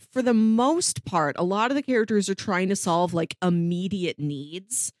 But for the most part, a lot of the characters are trying to solve like immediate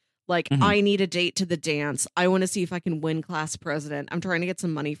needs. Like, I need a date to the dance. I want to see if I can win class president. I'm trying to get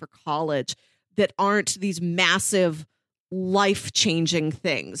some money for college, that aren't these massive life-changing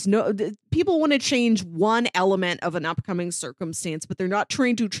things. No, people want to change one element of an upcoming circumstance, but they're not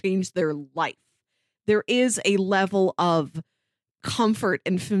trying to change their life. There is a level of comfort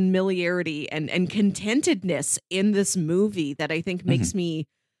and familiarity and contentedness in this movie that I think makes me,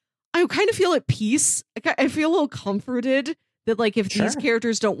 I kind of feel at peace. I feel a little comforted that, like, if these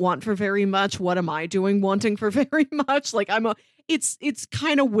characters don't want for very much, what am I doing wanting for very much? Like, it's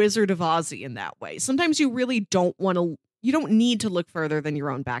kind of Wizard of Ozzy in that way. Sometimes you really don't want to, you don't need to look further than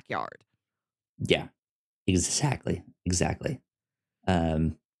your own backyard. Yeah, exactly.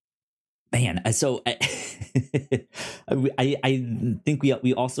 Man, so I think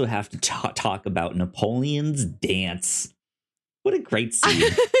we also have to talk about Napoleon's dance. What a great scene.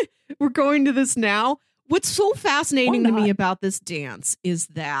 We're going to this now. What's so fascinating to me about this dance is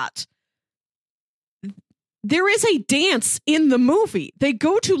that there is a dance in the movie. They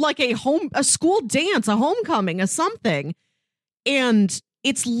go to like a school dance, a homecoming, a something. And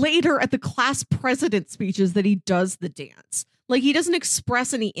it's later at the class president speeches that he does the dance. Like, he doesn't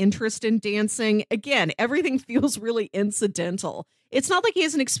express any interest in dancing. Again, everything feels really incidental. It's not like he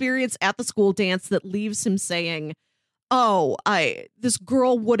has an experience at the school dance that leaves him saying, oh, this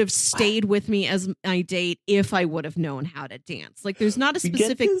girl would have stayed with me as my date if I would have known how to dance. Like, there's not a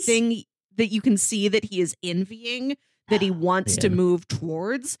specific thing that you can see that he is envying, that he wants to move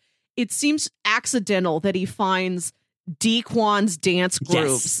towards. It seems accidental that he finds Dequan's dance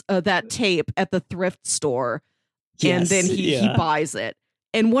groups, that tape at the thrift store. And then he buys it.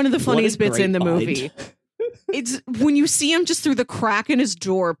 And one of the funniest bits in the movie, it's when you see him just through the crack in his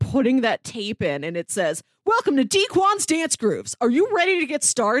door putting that tape in, and it says, "Welcome to Dequan's Dance Grooves. Are you ready to get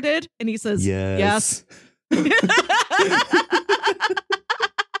started?" And he says, yes.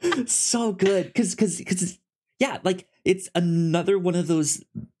 So good. Because like, it's another one of those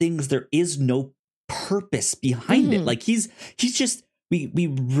things. There is no purpose behind it. Like, he's just, we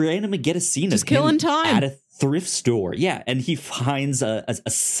randomly get a scene just of killing him time at a thrift store, and he finds a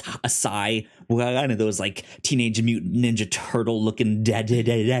Psy, one of those like Teenage Mutant Ninja Turtle looking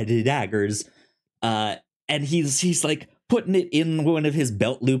daggers, and he's like putting it in one of his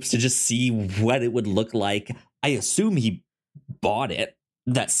belt loops to just see what it would look like. I assume he bought it.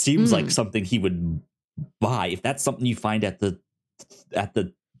 That seems like something he would buy. If that's something you find at the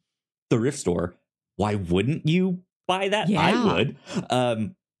thrift store, why wouldn't you buy that? I would.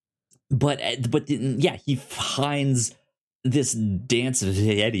 But he finds this dance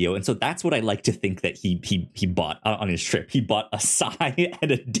video, and so that's what I like to think that he bought on his trip. He bought a Psy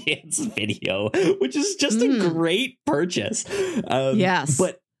and a dance video, which is just a great purchase. Yes,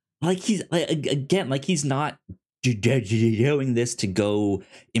 but like, he's he's not doing this to go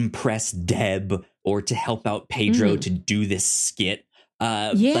impress Deb or to help out Pedro to do this skit.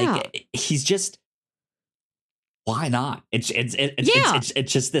 Like, he's just, why not? It's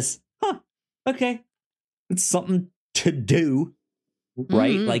just this. Okay, it's something to do,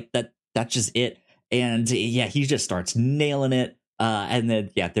 right? Like, that's just it. And he just starts nailing it. And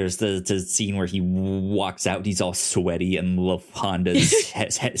then there's the scene where he walks out, he's all sweaty, and LaFonda's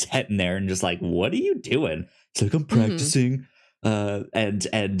heading there and just like, what are you doing? It's like, I'm practicing.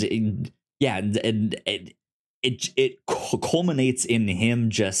 It culminates in him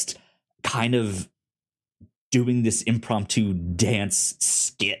just kind of doing this impromptu dance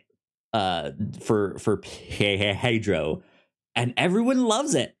skit for Pedro, and everyone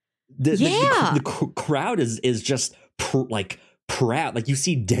loves it. The crowd is just proud. Like, you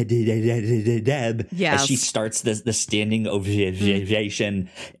see Deb as she starts the standing ovation,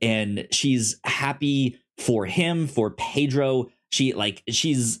 and she's happy for him, for Pedro.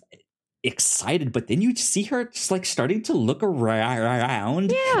 She's excited, but then you see her just like starting to look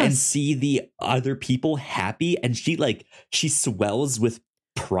around and see the other people happy, and she swells with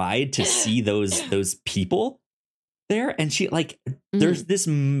pride to see those people there, and she there's this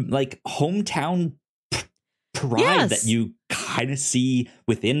hometown pride that you kind of see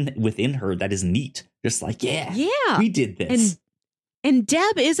within her that is neat. Just like, we did this. And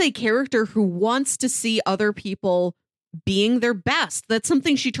Deb is a character who wants to see other people being their best. That's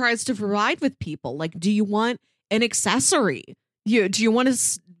something she tries to provide with people. Like, do you want an accessory? Do you want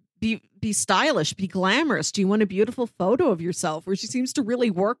to be stylish, be glamorous? Do you want a beautiful photo of yourself? Where she seems to really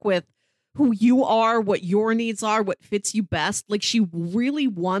work with who you are, what your needs are, what fits you best. Like, she really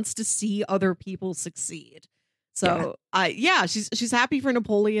wants to see other people succeed. So she's happy for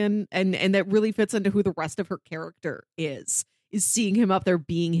Napoleon, and that really fits into who the rest of her character is seeing him up there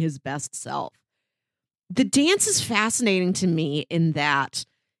being his best self. The dance is fascinating to me in that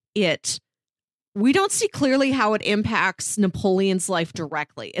we don't see clearly how it impacts Napoleon's life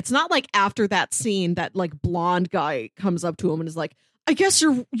directly. It's not like after that scene that like blonde guy comes up to him and is like, I guess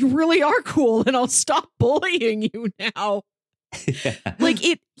you really are cool and I'll stop bullying you now. Like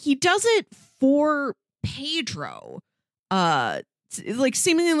he does it for Pedro, like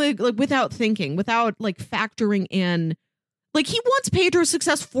seemingly like without thinking, without like factoring in. Like, he wants Pedro's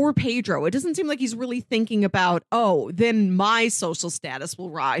success for Pedro. It doesn't seem like he's really thinking about, oh, then my social status will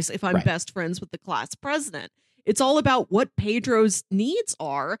rise if I'm best friends with the class president. It's all about what Pedro's needs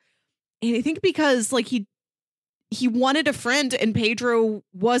are. And I think because, like, he wanted a friend and Pedro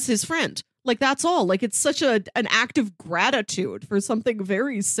was his friend. Like, that's all. Like, it's such an act of gratitude for something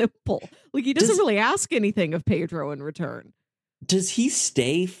very simple. Like, he doesn't really ask anything of Pedro in return. Does he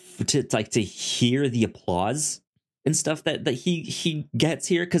stay to hear the applause and stuff that he gets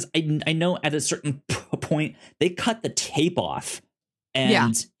here? Because I know at a certain point they cut the tape off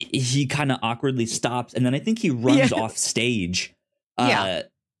and he kind of awkwardly stops, and then I think he runs off stage.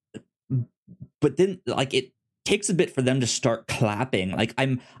 But then like it takes a bit for them to start clapping. Like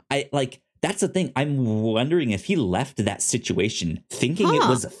that's the thing. I'm wondering if he left that situation thinking it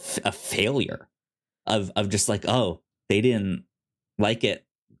was a failure of just like, oh, they didn't like it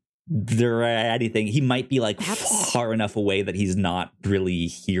or anything. He might be like far enough away that he's not really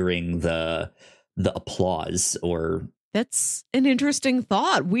hearing the applause. Or that's an interesting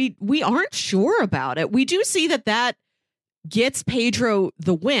thought. We aren't sure about it. We do see that gets Pedro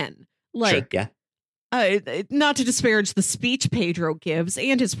the win. Like, sure, yeah. Not to disparage the speech Pedro gives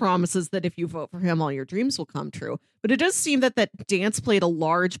and his promises that if you vote for him, all your dreams will come true. But it does seem that dance played a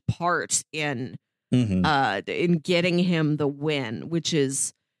large part in getting him the win, which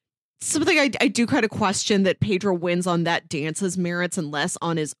is something I do kind of question, that Pedro wins on that dance's merits and less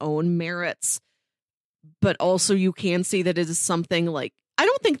on his own merits. But also you can see that it is something like, I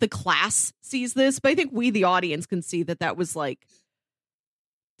don't think the class sees this, but I think we, the audience, can see that was like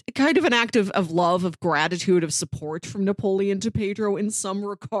kind of an act of love, of gratitude, of support from Napoleon to Pedro in some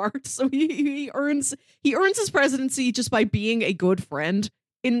regard. So he earns his presidency just by being a good friend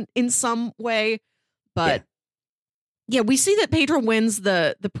in some way. But yeah, we see that Pedro wins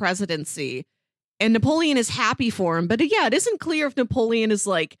the presidency and Napoleon is happy for him. But yeah, it isn't clear if Napoleon is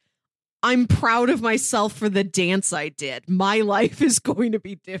like, I'm proud of myself for the dance I did. My life is going to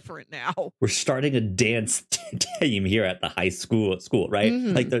be different now. We're starting a dance team here at the high school, right?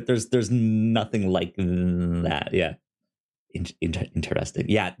 Like there's nothing like that. Yeah. Interesting.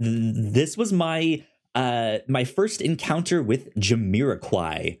 Yeah. This was my first encounter with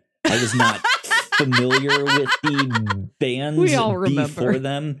Jamiroquai. I was not familiar with the bands we all remember before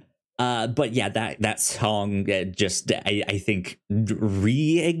them. But yeah, that song just, I think,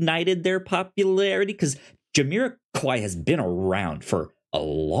 reignited their popularity, because Jamiroquai has been around for a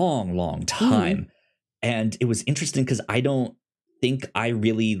long, long time. And it was interesting because I don't think I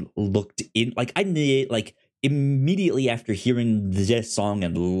really looked in, like I knew, like immediately after hearing this song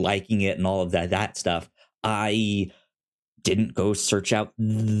and liking it and all of that stuff, I didn't go search out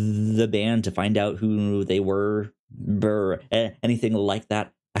the band to find out who they were or anything like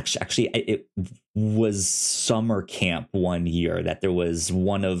that. Actually, it was summer camp one year that there was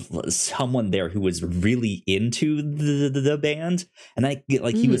someone there who was really into the band, and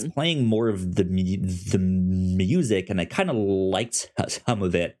he was playing more of the music, and I kind of liked some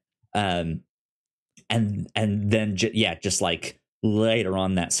of it. And then just like later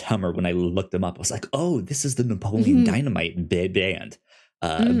on that summer when I looked them up, I was like, oh, this is the Napoleon Dynamite band.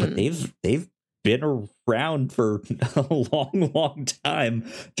 But they've been around for a long time,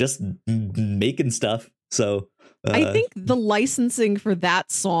 just making stuff. So I think the licensing for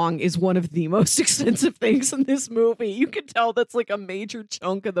that song is one of the most expensive things in this movie. You can tell that's like a major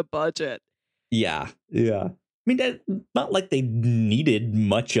chunk of the budget. Yeah. I mean, not like they needed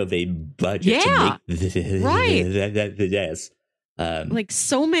much of a budget to make right. Yes. Like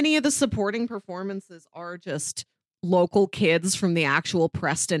so many of the supporting performances are just local kids from the actual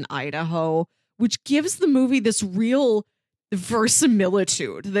Preston, Idaho, which gives the movie this real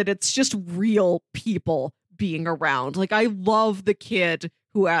verisimilitude that it's just real people being around. Like, I love the kid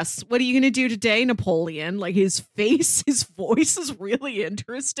who asks, what are you going to do today, Napoleon? Like, his face, his voice is really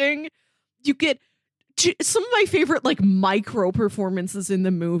interesting. You get Some of my favorite like micro performances in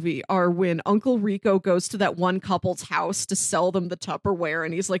the movie are when Uncle Rico goes to that one couple's house to sell them the Tupperware,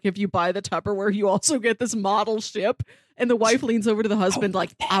 and he's like, if you buy the Tupperware, you also get this model ship. And the wife leans over to the husband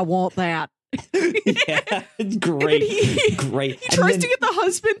like, I want that. Yeah, great, great. He tries to get the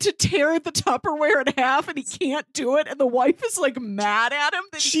husband to tear the Tupperware in half, and he can't do it. And the wife is like mad at him.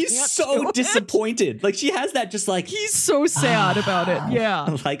 That she's so disappointed. Like she has that just like he's so sad about it.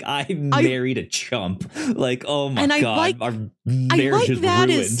 Yeah, like I married a chump. Like oh my god, our marriage is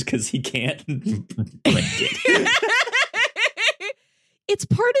ruined because he can't break it. It's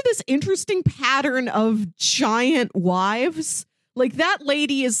part of this interesting pattern of giant wives. Like that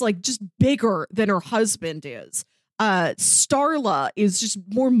lady is like just bigger than her husband is. Starla is just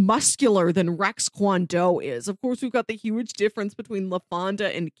more muscular than Rex Kwon Do is. Of course, we've got the huge difference between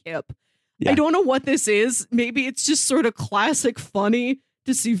LaFonda and Kip. Yeah. I don't know what this is. Maybe it's just sort of classic funny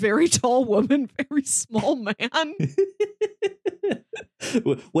to see very tall woman, very small man.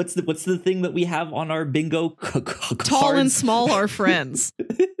 What's the thing that we have on our bingo cards? Tall and small are friends.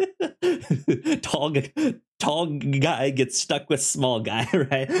 Tall guy gets stuck with small guy,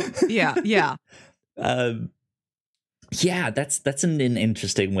 right? Yeah. Yeah, that's an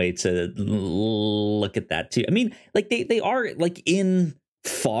interesting way to look at that too. I mean, like they are like in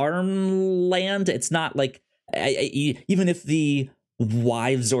farmland. It's not like even if the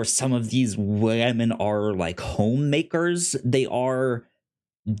wives or some of these women are like homemakers, they are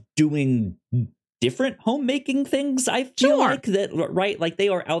doing different homemaking things. I feel like that, right? Like they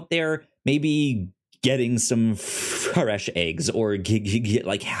are out there maybe getting some fresh eggs or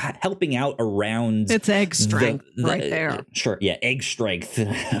like helping out around. It's egg strength right there. Sure. Yeah. Egg strength. Which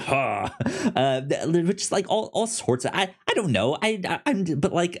is like all sorts of, I don't know.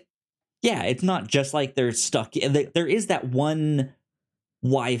 But like, yeah, it's not just like they're stuck. There is that one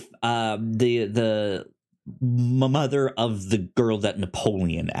wife, the mother of the girl that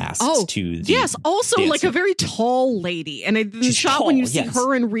Napoleon asked to. Yes, also dancer. Like a very tall lady. And in the shot tall, when you see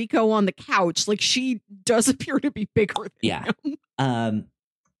her and Rico on the couch, like she does appear to be bigger than him.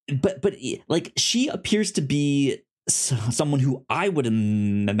 But like she appears to be someone who I would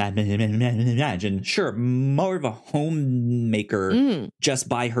imagine, sure, more of a homemaker just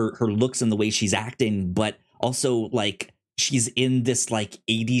by her looks and the way she's acting, but also like she's in this like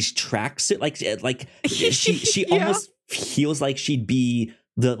 80s tracksuit, like she almost feels like she'd be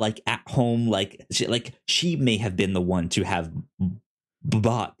the like at home, like she may have been the one to have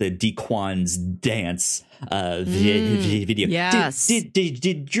bought the Dequan's dance video. Yes.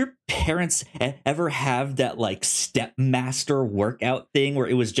 Did your parents ever have that like stepmaster workout thing where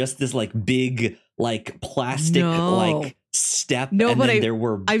it was just this like big like plastic like step? No, and but then there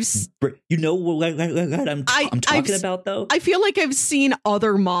were you know what I'm talking about though? I feel like I've seen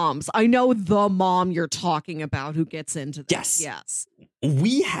other moms. I know the mom you're talking about who gets into this. Yes.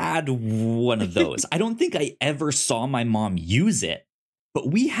 We had one of those. I don't think I ever saw my mom use it,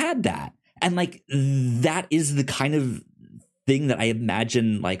 but we had that. And like that is the kind of thing that I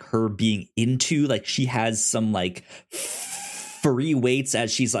imagine like her being into. Like she has some like free weights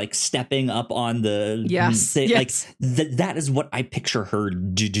as she's like stepping up on the thing. Like that is what I picture her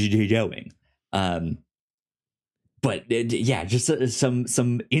doing. But yeah, just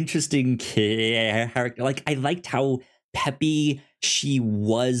some interesting character. Like I liked how peppy she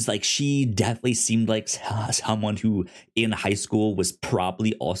was. Like she definitely seemed like someone who in high school was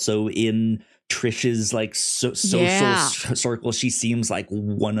probably also in Trish's like social circle. She seems like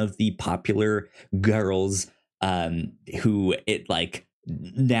one of the popular girls who it like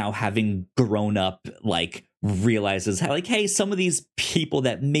now having grown up like realizes how like, hey, some of these people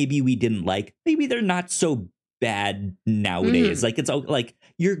that maybe we didn't like, maybe they're not so bad nowadays. Like it's like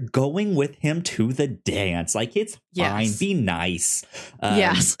you're going with him to the dance, like it's fine, be nice.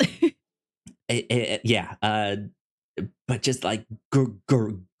 Yes. But just like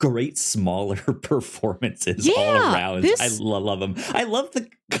great smaller performances all around. I love them. I love the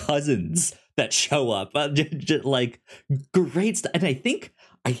cousins that show up. Just like great stuff. And I think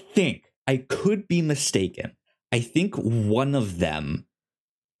I could be mistaken. I think one of them,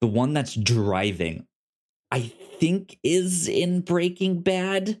 the one that's driving, I think is in Breaking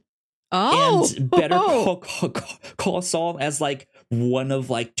Bad. And Better Call Saul as like one of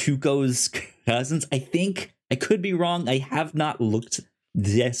like Tuco's cousins. I think. I could be wrong. I have not looked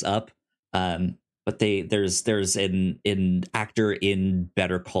this up. But there's an actor in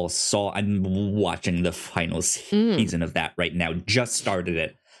Better Call Saul. I'm watching the final season of that right now. Just started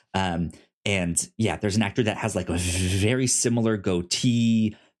it. And yeah, there's an actor that has like a very similar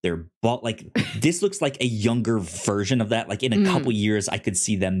goatee, They're like this looks like a younger version of that. Like in a couple years, I could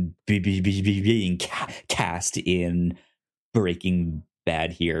see them being cast in Breaking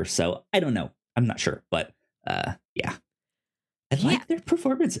Bad here. So I don't know. I'm not sure, but yeah, I like their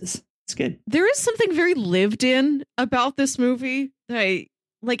performances. It's good. There is something very lived in about this movie.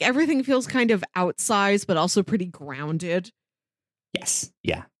 Like everything feels kind of outsized, but also pretty grounded. Yes.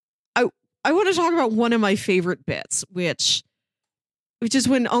 Yeah. I want to talk about one of my favorite bits, which is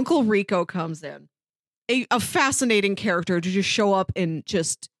when Uncle Rico comes in. A fascinating character to just show up and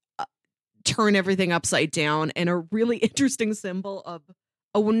just turn everything upside down, and a really interesting symbol of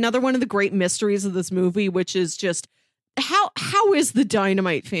another one of the great mysteries of this movie, which is just how is the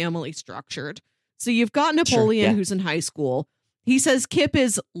Dynamite family structured? So you've got Napoleon, who's in high school. He says Kip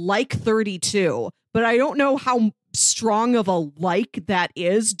is like 32, but I don't know how strong of a like that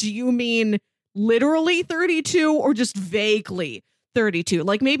is. Do you mean literally 32 or just vaguely 32?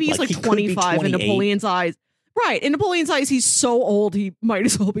 Like maybe he's like 25 in Napoleon's eyes. Right. In Napoleon's eyes, he's so old, he might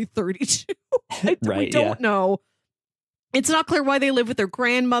as well be 32. We don't know. It's not clear why they live with their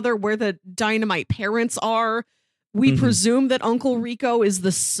grandmother, where the Dynamite parents are. We presume that Uncle Rico is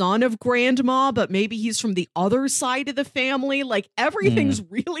the son of Grandma, but maybe he's from the other side of the family. Like everything's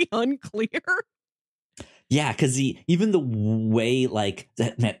really unclear. Yeah, because even the way like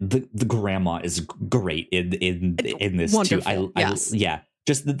the grandma is great in this wonderful, too. Yeah,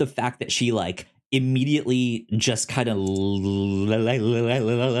 just the fact that she like immediately just kind of leaves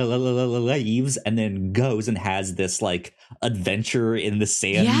and then goes and has this like adventure in the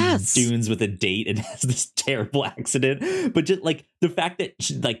sand dunes with a date and has this terrible accident. But just like the fact that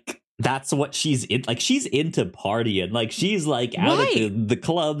she, like that's what she's in, like she's into partying, like she's like out at the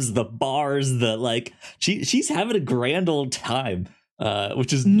clubs, the bars, the like she's having a grand old time,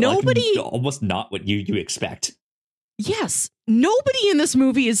 which is like, almost not what you expect. Yes, nobody in this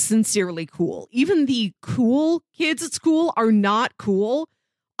movie is sincerely cool. Even the cool kids at school are not cool.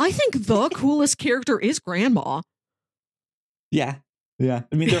 I think the coolest character is Grandma. Yeah. I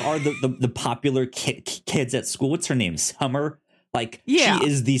mean, there are the popular kids at school. What's her name? Summer. Like, she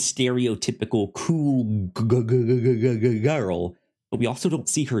is the stereotypical cool girl, but we also don't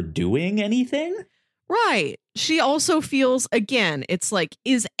see her doing anything. Right. She also feels, again, it's like,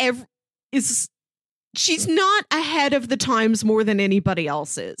 she's not ahead of the times more than anybody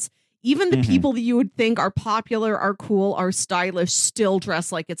else is. Even the people that you would think are popular, are cool, are stylish, still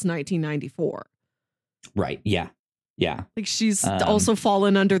dress like it's 1994. Right. Yeah. Like she's also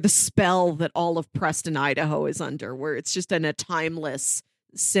fallen under the spell that all of Preston, Idaho is under, where it's just in a timeless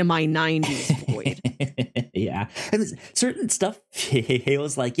semi-90s void. Yeah. And certain stuff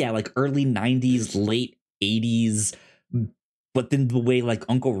feels like, like early 90s, late 80s. But then the way like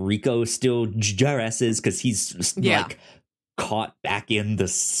Uncle Rico still dresses because he's like caught back in the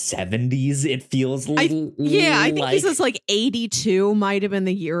 70s, it feels I think he says like 82 might have been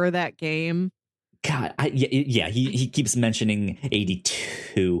the year of that game. God, he keeps mentioning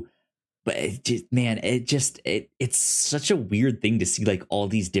 82, but it's such a weird thing to see like all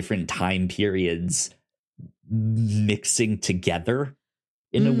these different time periods mixing together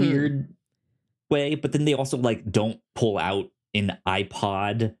in a weird way. But then they also like don't pull out an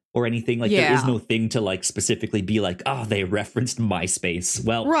iPod or anything. Like there is no thing to like specifically be like, oh, they referenced MySpace.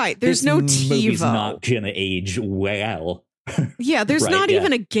 Well, right. There's no movie's not gonna age well. Yeah, there's not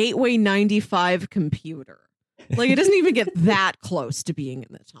even a Gateway 95 computer. Like it doesn't even get that close to being in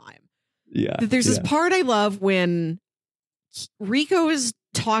the time. Yeah. There's this part I love when Rico is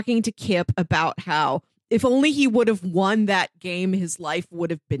talking to Kip about how if only he would have won that game, his life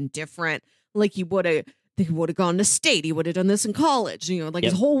would have been different. Like he would have gone to state. He would have done this in college. You know, like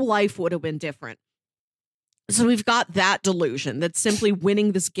his whole life would have been different. So we've got that delusion that simply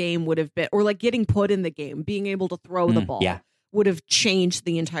winning this game would have been, or like getting put in the game, being able to throw the ball would have changed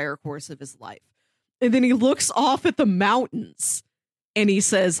the entire course of his life. And then he looks off at the mountains and he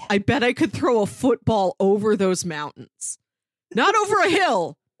says, I bet I could throw a football over those mountains. Not over a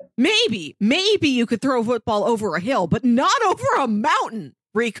hill. Maybe you could throw a football over a hill, but not over a mountain.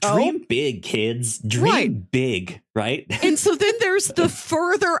 Rico. Dream big, kids. Dream big, right? And so then there's the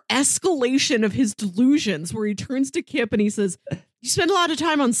further escalation of his delusions where he turns to Kip and he says, you spend a lot of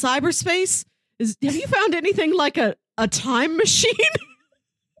time on cyberspace? Have you found anything like a time machine?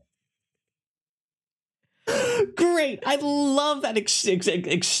 Great. I love that exchange.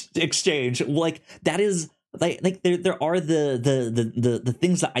 Like that is like there are the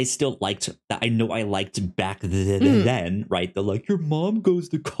things that I still liked, that I know I liked back then, right? The like your mom goes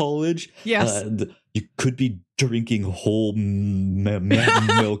to college. Yes, you could be drinking whole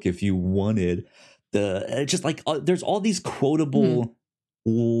milk if you wanted. Just like there's all these quotable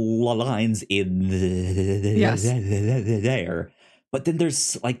lines in Yes. there, but then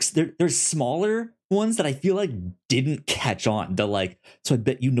there's like there's smaller ones that I feel like didn't catch on. They're like, so I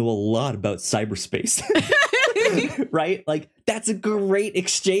bet you know a lot about cyberspace. Right? Like, that's a great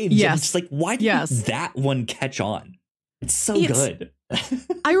exchange. Yes. And it's like, why didn't that one catch on? It's so good.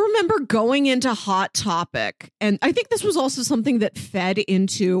 I remember going into Hot Topic, and I think this was also something that fed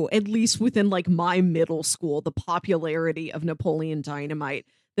into, at least within like my middle school, the popularity of Napoleon Dynamite,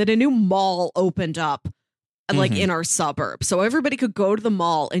 that a new mall opened up like in our suburb. So everybody could go to the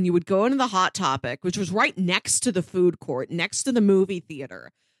mall, and you would go into the Hot Topic, which was right next to the food court, next to the movie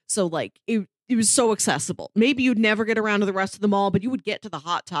theater. So like it was so accessible. Maybe you'd never get around to the rest of the mall, but you would get to the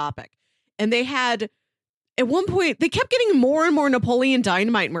Hot Topic. And they had, at one point, they kept getting more and more Napoleon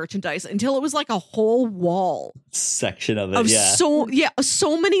Dynamite merchandise until it was like a whole wall section of it.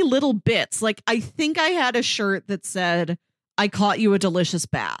 So many little bits. Like, I think I had a shirt that said, "I caught you a delicious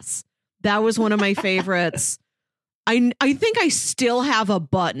bass." That was one of my favorites. I think I still have a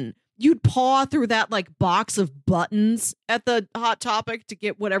button. You'd paw through that like box of buttons at the Hot Topic to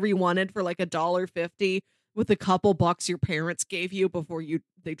get whatever you wanted for like $1.50 with a couple bucks your parents gave you before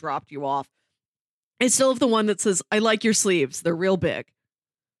they dropped you off. I still have the one that says, "I like your sleeves. They're real big."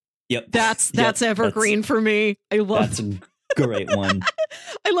 Yep. That's evergreen for me. I love that's a great one.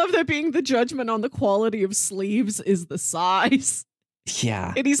 I love that being the judgment on the quality of sleeves is the size.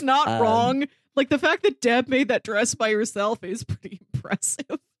 Yeah. And he's not wrong. Like, the fact that Deb made that dress by herself is pretty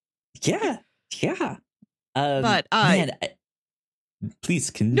impressive. Yeah. But man, please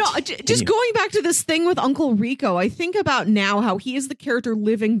continue. No, just going back to this thing with Uncle Rico, I think about now how he is the character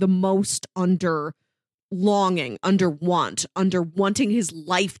living the most under longing, under wanting his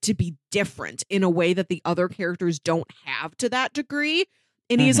life to be different in a way that the other characters don't have to that degree.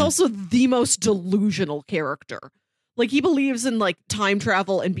 And he is also the most delusional character. Like, he believes in like time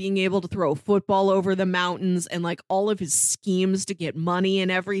travel and being able to throw a football over the mountains and like all of his schemes to get money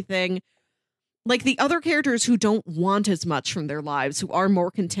and everything. Like, the other characters who don't want as much from their lives, who are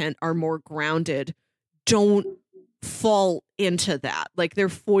more content, are more grounded, don't fall into that. Like, their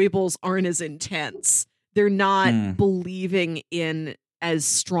foibles aren't as intense. They're not believing in as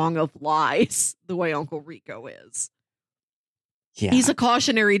strong of lies the way Uncle Rico is. Yeah. He's a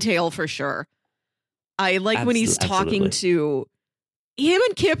cautionary tale for sure. I like when he's talking to him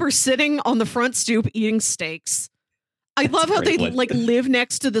and Kip are sitting on the front stoop eating steaks. I love how they like live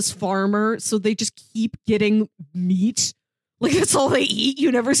next to this farmer, so they just keep getting meat. Like, that's all they eat.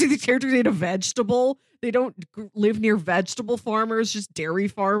 You never see the characters eat a vegetable. They don't live near vegetable farmers, just dairy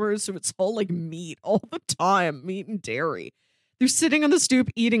farmers. So it's all like meat all the time, meat and dairy. They're sitting on the stoop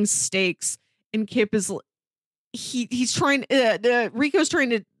eating steaks, and Kip is he's trying. Rico's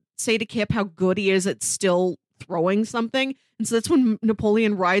trying to say to Kip how good he is at still throwing something, and so that's when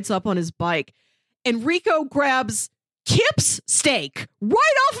Napoleon rides up on his bike, and Rico grabs Kip's steak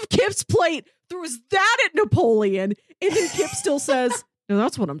right off of Kip's plate, throws that at Napoleon, and then Kip still says, "No,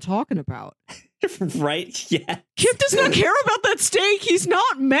 that's what I'm talking about." Right? Yeah. Kip does not care about that steak. He's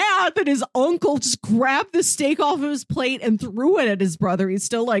not mad that his uncle just grabbed the steak off of his plate and threw it at his brother. He's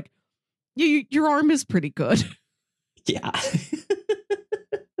still like, your arm is pretty good. Yeah.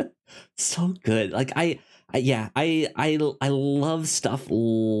 So good. Like, I love stuff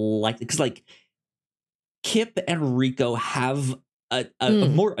like, because like Kip and Rico have a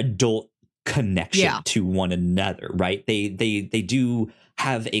more adult connection to one another, right? They do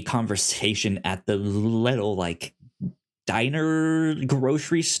have a conversation at the little like diner,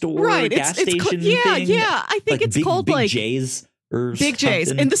 grocery store, gas station thing. I think like it's called Big like J's or Big J's,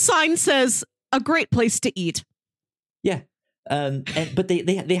 and the sign says a great place to eat. Yeah. But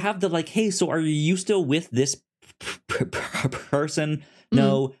they have the like, hey, so are you still with this person?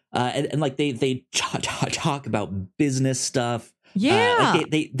 No. And like they talk about business stuff. Yeah.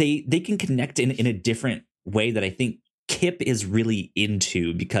 Like they can connect in a different way that I think Kip is really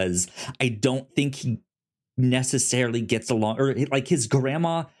into, because I don't think he necessarily gets along, or like his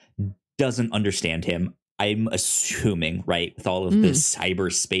grandma doesn't understand him. I'm assuming, right, with all of this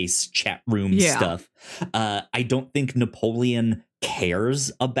cyberspace chat room stuff. I don't think Napoleon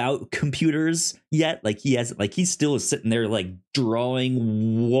cares about computers yet. Like, he's still sitting there like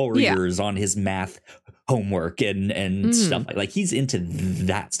drawing warriors on his math homework and stuff. Like he's into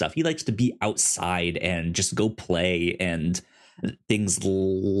that stuff. He likes to be outside and just go play and things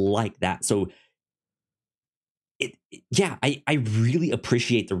like that. So I really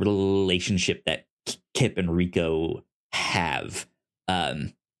appreciate the relationship that Kip and Rico have.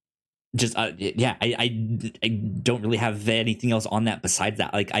 I don't really have anything else on that besides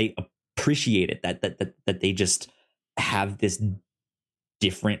that. Like, I appreciate it that they just have this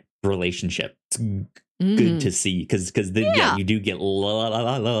different relationship. It's good to see because then you do get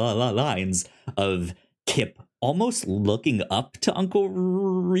lines of Kip almost looking up to Uncle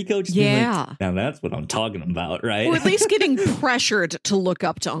Rico. Just being like, now that's what I'm talking about, right? Or at least getting pressured to look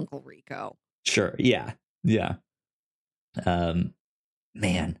up to Uncle Rico. Sure. Yeah.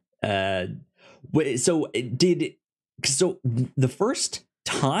 Man. So the first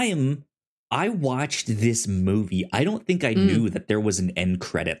time I watched this movie, I don't think I knew that there was an end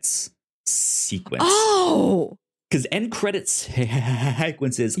credits sequence. Oh, because end credits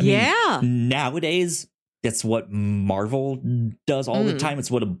sequences. I mean, nowadays, that's what Marvel does all the time.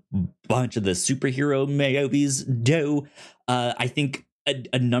 It's what a bunch of the superhero movies do. I think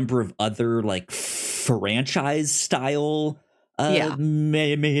a number of other like franchise style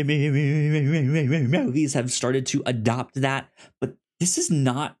movies have started to adopt that, but this is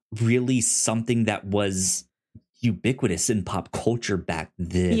not really something that was ubiquitous in pop culture back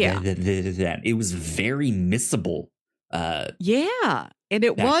then. It was very missable. And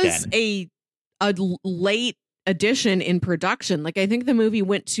it was a late addition in production. Like I think the movie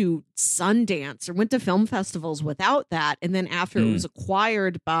went to Sundance or went to film festivals without that, and then after it was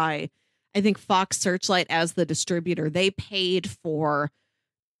acquired by, I think, Fox Searchlight as the distributor, they paid for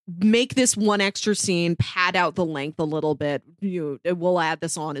make this one extra scene, pad out the length a little bit. We'll add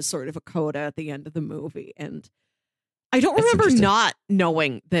this on as sort of a coda at the end of the movie. And I don't remember not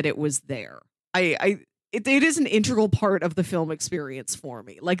knowing that it was there. It is an integral part of the film experience for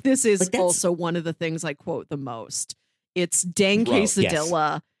me. Like this is also one of the things I quote the most. It's Dang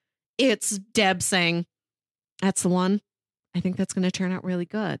Quesadilla. It's Deb saying, "That's the one. I think that's going to turn out really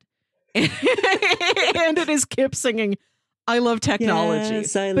good." And it is Kip singing, "I love technology,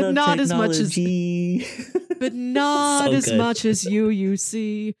 yes, but not technology. But not so as much as you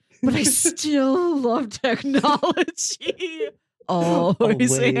see. But I still love technology.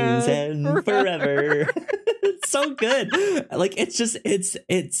 Always and forever." It's so good. Like it's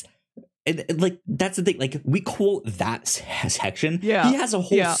like that's the thing. Like we quote that section. Yeah, he has a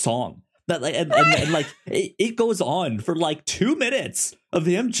whole song that like and like it goes on for like 2 minutes of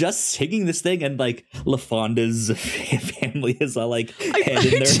him just singing this thing, and like LaFonda's family is like head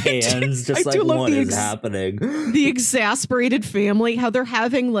in their hands, just like what is happening. The exasperated family, how they're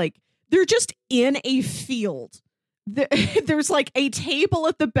having like they're just in a field. There's like a table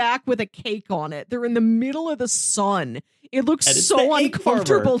at the back with a cake on it. They're in the middle of the sun. It looks so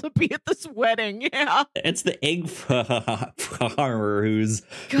uncomfortable to be at this wedding. Yeah, it's the egg farmer who's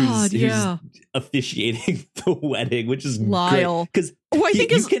officiating the wedding, which is Lyle. Because who I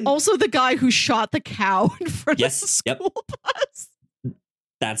think is also the guy who shot the cow in front of the school bus.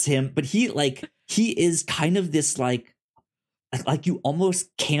 That's him. But he is kind of this like you almost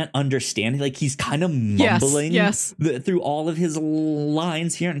can't understand. Like he's kind of mumbling through all of his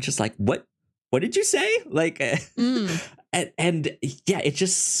lines here, and it's just like, what did you say? Like, and it's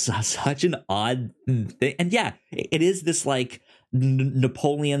just such an odd thing. And it is this like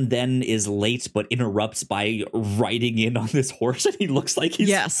Napoleon then is late, but interrupts by riding in on this horse, and he looks like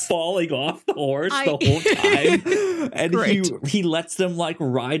he's falling off the horse the whole time. And he lets them like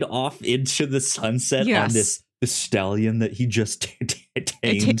ride off into the sunset on this stallion that he just tamed.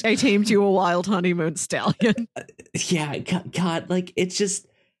 I tamed you a wild honeymoon stallion. God, like it's just,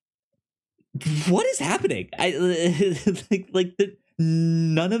 what is happening?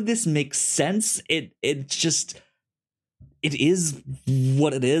 None of this makes sense. It is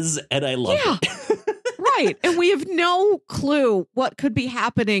what it is, and I love it. Right, and we have no clue what could be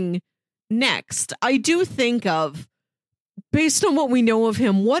happening next. I do think of, based on what we know of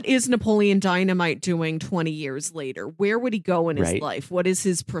him, what is Napoleon Dynamite doing 20 years later? Where would he go in his life? What is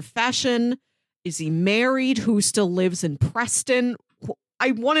his profession? Is he married? Who still lives in Preston?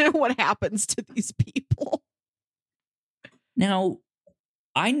 I want to know what happens to these people. Now,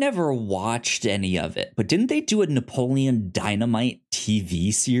 I never watched any of it, but didn't they do a Napoleon Dynamite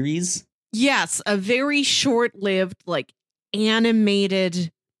TV series? Yes, a very short-lived, like,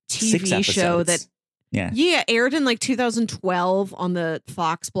 animated TV show that aired in like 2012 on the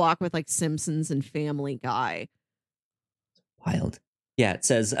Fox block with like Simpsons and Family Guy. Wild. Yeah, it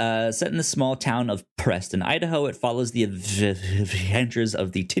says, set in the small town of Preston, Idaho, it follows the adventures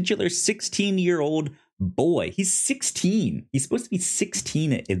of the titular 16-year-old boy. He's 16. He's supposed to be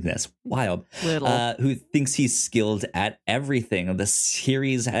 16 in this. Wild. Who thinks he's skilled at everything. The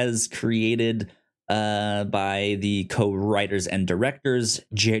series has created by the co-writers and directors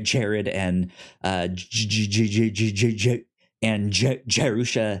Jared and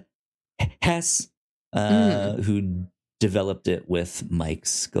Jerusha Hess, who developed it with Mike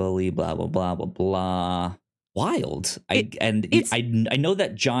Scully, blah blah blah blah blah. wild. It's I know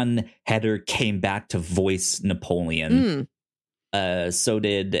that John Heder came back to voice Napoleon. So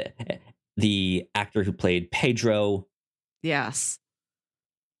did the actor who played Pedro. yes.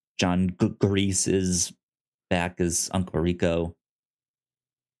 John Grease is back as Uncle Rico.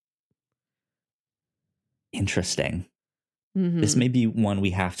 Interesting. This may be one we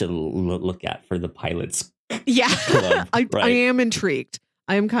have to look at for the pilots. Yeah, club, I right? am intrigued.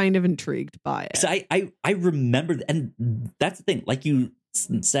 I am kind of intrigued by it. So I remember, and that's the thing. Like you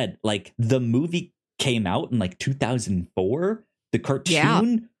said, like the movie came out in like 2004. The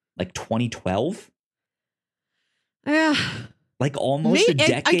cartoon, like 2012. Yeah, like almost a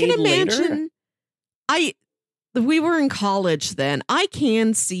decade I can imagine. later. We were in college then. I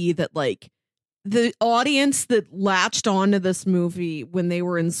can see that, like, the audience that latched onto this movie when they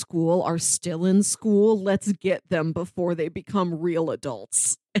were in school are still in school. Let's get them before they become real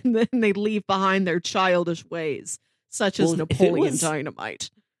adults. And then they leave behind their childish ways, such as Napoleon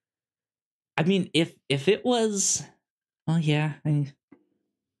Dynamite. I mean, if it was, well, yeah, I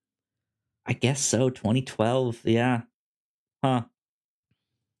guess so. 2012, yeah. Huh.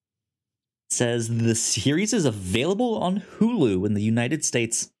 It says the series is available on Hulu in the United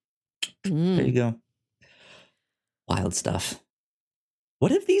States. There you go. Wild stuff.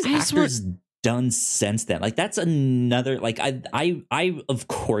 What have these actors done since then? Like, that's another, like, I of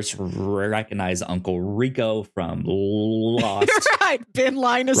course recognize Uncle Rico from Lost. Right, Ben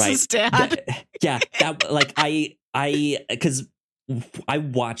Linus's dad. Yeah, that, like, because I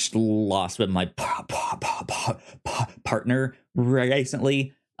watched Lost with my partner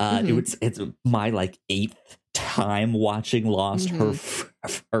recently. It's my like 8th time watching Lost, her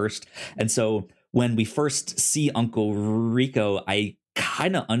first, and so when we first see Uncle Rico, I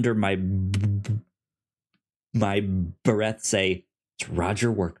kind of under my breath say it's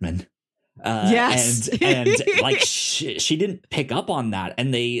Roger Workman. Yes, and like she didn't pick up on that,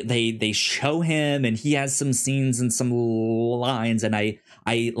 and they show him, and he has some scenes and some lines, and I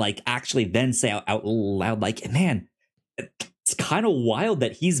like actually then say out loud, like, man, it's kind of wild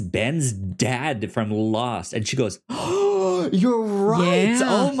that he's Ben's dad from Lost. And she goes, oh, you're right. Yeah.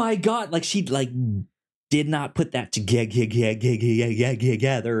 Oh my God. Like, she like did not put that together.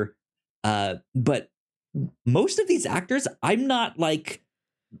 But most of these actors, I'm not like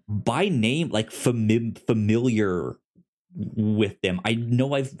by name, like familiar with them. I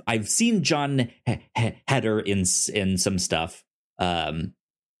know I've seen John Heder in some stuff.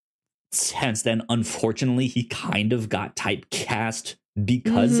 Since then, unfortunately, he kind of got typecast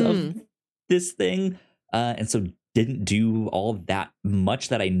because of this thing, and so didn't do all that much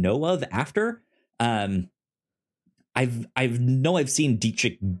that I know of after. I've seen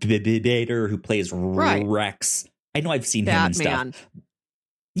Dietrich Bader, who plays Rex. I know I've seen him and stuff.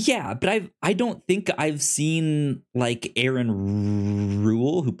 Yeah, but I don't think I've seen like Aaron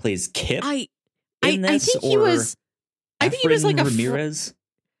Ruhl, who plays Kip. I think he was like Ramirez.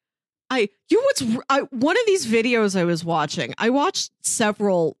 One of these videos I was watching, I watched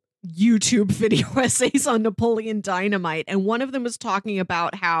several YouTube video essays on Napoleon Dynamite, and one of them was talking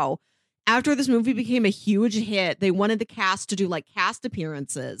about how after this movie became a huge hit, they wanted the cast to do like cast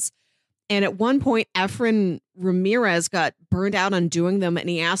appearances. And at one point, Efren Ramirez got burned out on doing them, and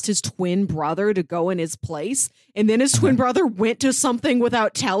he asked his twin brother to go in his place. And then his twin brother went to something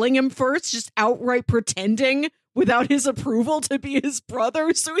without telling him first, just outright pretending without his approval to be his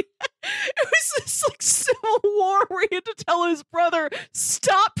brother. So it was this like civil war where he had to tell his brother,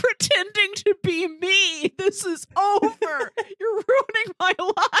 stop pretending to be me. This is over. You're ruining my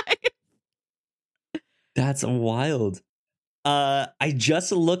life. That's wild. I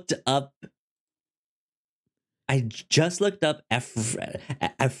just looked up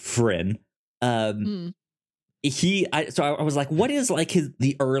Efren. So I was like, what is like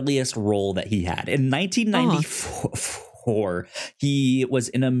the earliest role that he had? In 1994, he was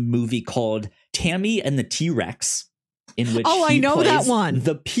in a movie called Tammy and the T-Rex, in which I know plays that one,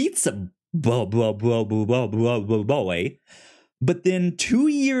 the pizza boy. But then 2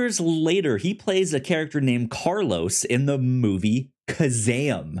 years later, he plays a character named Carlos in the movie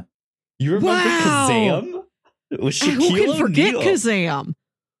Kazam. You remember Kazam? It was Shaquille Who can forget O'Neal. Kazam?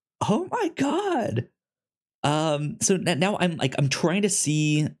 Oh my God. So now I'm trying to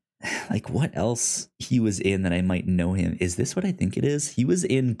see like what else he was in that I might know him. Is this what I think it is? He was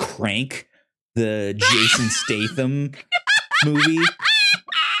in Crank, the Jason Statham movie,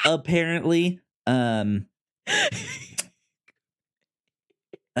 apparently.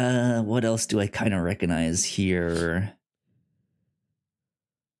 What else do I kind of recognize here?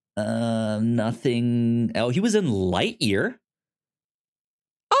 Nothing. Oh, he was in Lightyear.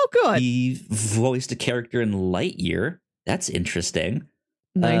 good. He voiced a character in Lightyear. That's interesting.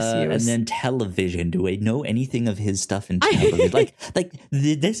 Nice use. And then television. Do I know anything of his stuff in television?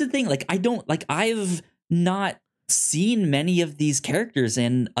 That's the thing. Like, I don't, like, I've not seen many of these characters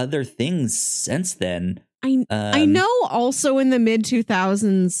in other things since then. I know also in the mid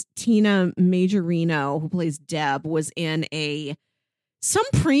 2000s, Tina Majorino, who plays Deb, was in some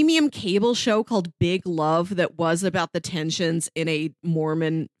premium cable show called Big Love that was about the tensions in a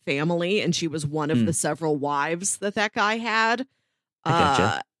Mormon family, and she was one of the several wives that guy had. I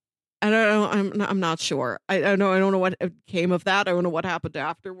gotcha. I don't know. I'm not sure. I don't know. I don't know what came of that. I don't know what happened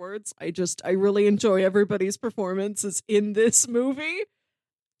afterwards. I really enjoy everybody's performances in this movie.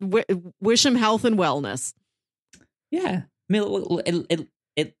 Wish him health and wellness. Yeah. I mean,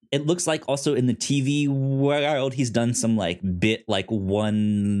 it looks like also in the TV world, he's done some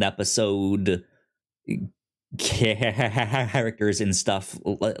one episode characters and stuff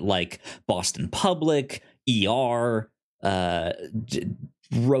like Boston Public, ER,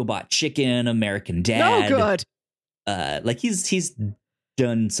 Robot Chicken, American Dad. Oh, good. He's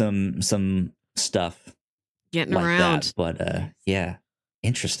done some stuff getting like around. That, but yeah,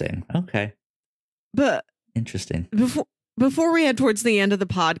 interesting. Okay, but interesting. Before we head towards the end of the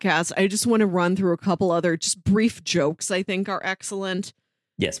podcast, I just want to run through a couple other just brief jokes I think are excellent.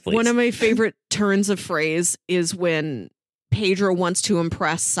 Yes, please. One of my favorite turns of phrase is when Pedro wants to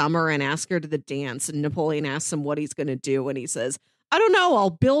impress Summer and ask her to the dance, and Napoleon asks him what he's going to do, and he says, I don't know,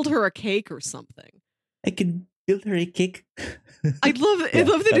 I'll build her a cake or something. I can build her a cake. I love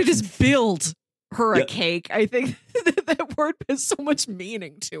that it just build her a cake. I think that word has so much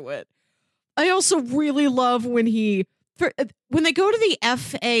meaning to it. I also really love when they go to the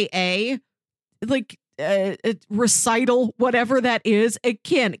FAA, recital, whatever that is,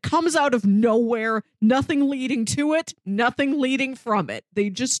 again, it comes out of nowhere, nothing leading to it, nothing leading from it. They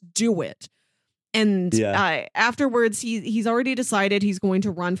just do it. And afterwards, he's already decided he's going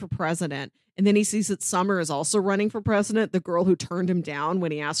to run for president. And then he sees that Summer is also running for president, the girl who turned him down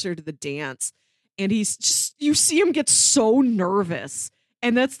when he asked her to the dance. And you see him get so nervous.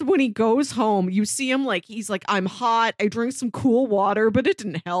 And that's when he goes home. You see him he's like, I'm hot. I drank some cool water, but it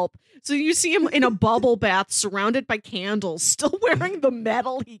didn't help. So you see him in a bubble bath surrounded by candles, still wearing the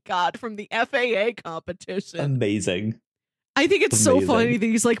medal he got from the FAA competition. Amazing. I think it's so funny that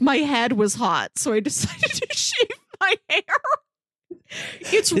he's like, my head was hot, so I decided to shave my hair.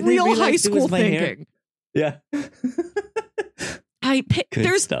 It's real high school thinking. Yeah.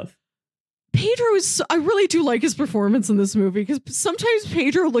 There's stuff. Pedro I really do like his performance in this movie because sometimes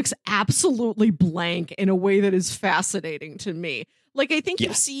Pedro looks absolutely blank in a way that is fascinating to me. Like, I think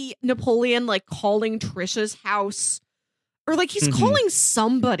you see Napoleon calling Trisha's house, or he's calling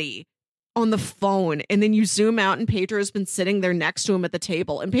somebody on the phone, and then you zoom out and Pedro's been sitting there next to him at the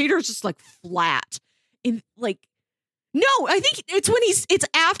table, and Pedro's just flat. In no, I think it's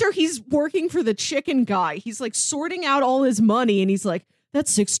after he's working for the chicken guy. He's sorting out all his money, and he's like,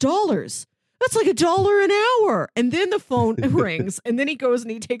 that's $6. That's $1 an hour. And then the phone rings, and then he goes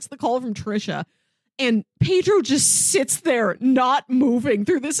and he takes the call from Trisha. And Pedro just sits there, not moving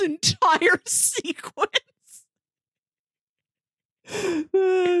through this entire sequence.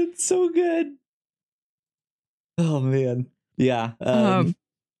 It's so good. Oh, man. Yeah. Again,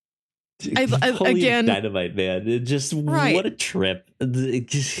 Dynamite, man. It just, what a trip.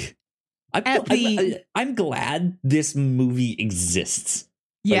 I'm glad this movie exists.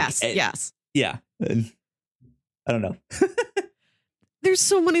 Yes, yes. Yeah. I don't know. There's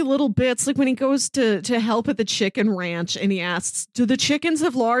so many little bits, when he goes to help at the chicken ranch and he asks, do the chickens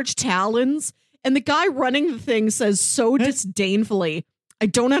have large talons? And the guy running the thing says so disdainfully, I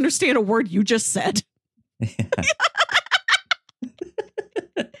don't understand a word you just said.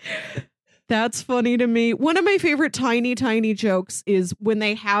 That's funny to me. One of my favorite tiny jokes is when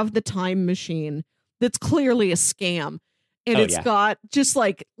they have the time machine that's clearly a scam. And it's got just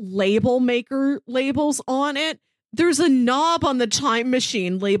label maker labels on it. There's a knob on the time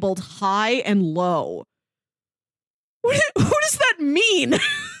machine labeled high and low. What does that mean?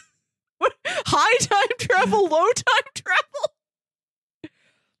 High time travel, low time travel?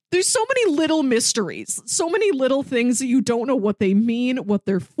 There's so many little mysteries, so many little things that you don't know what they mean, what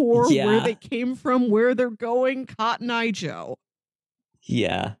they're for, where they came from, where they're going. Cotton Eye Joe.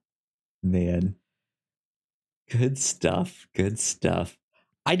 Yeah, man. Good stuff.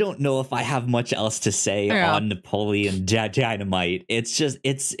 I don't know if I have much else to say on Napoleon Dynamite. It's just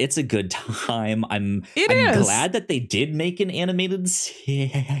it's a good time. I'm glad that they did make an animated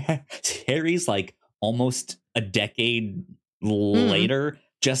series almost a decade later,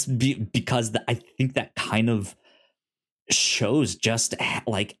 just because I think that kind of shows just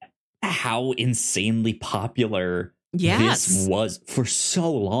like how insanely popular this was for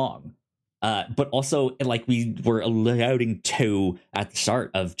so long. But also, like we were alluding to at the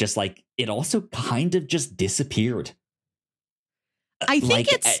start of just like it also kind of just disappeared. I think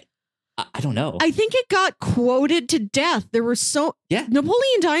I don't know. I think it got quoted to death. There were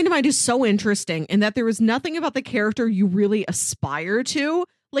Napoleon Dynamite is so interesting in that there was nothing about the character you really aspire to.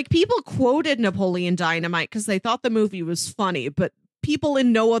 Like, people quoted Napoleon Dynamite because they thought the movie was funny, but people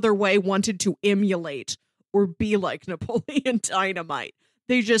in no other way wanted to emulate or be like Napoleon Dynamite.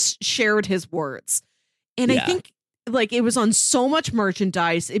 They just shared his words. And I think like it was on so much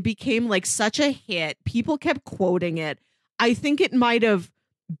merchandise. It became like such a hit. People kept quoting it. I think it might have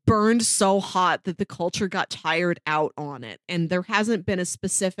burned so hot that the culture got tired out on it. And there hasn't been a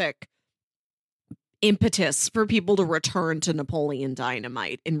specific impetus for people to return to Napoleon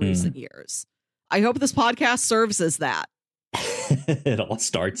Dynamite in recent years. I hope this podcast serves as that. It all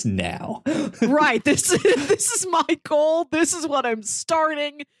starts now. Right. This is my goal. This is what I'm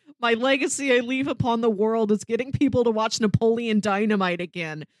starting. My legacy I leave upon the world is getting people to watch Napoleon Dynamite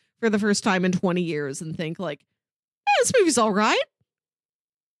again for the first time in 20 years and think like, this movie's all right.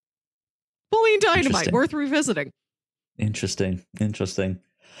 Napoleon Dynamite, worth revisiting. Interesting.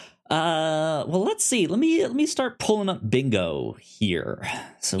 Well, let's see. Let me start pulling up bingo here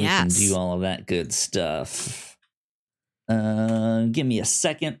so we can do all of that good stuff. Give me a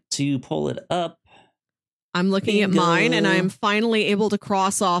second to pull it up. I'm looking at mine and I'm finally able to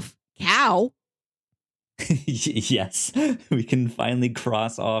cross off cow. Yes, we can finally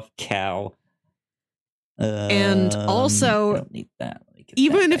cross off cow. And also, don't need that.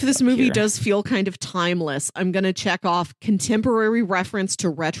 even if this movie does feel kind of timeless, I'm going to check off contemporary reference to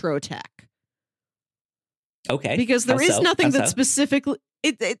retro tech. Okay. Because there is nothing that specifically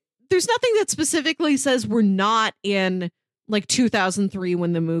there's nothing that specifically says we're not in like 2003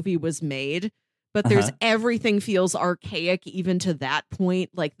 when the movie was made, but there's everything feels archaic even to that point.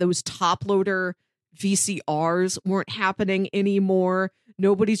 Like those top loader VCRs weren't happening anymore.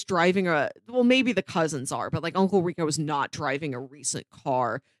 Nobody's driving maybe the cousins are, but like Uncle Rico is not driving a recent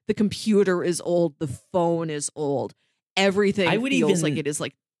car. The computer is old. The phone is old. Everything feels like it is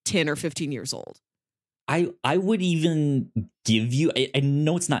like 10 or 15 years old. I would even give you, I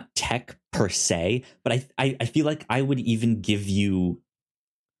know it's not tech per se, but I feel like I would even give you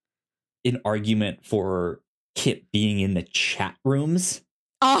an argument for Kit being in the chat rooms.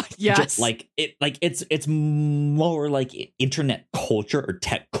 Oh, yes. It's more like internet culture or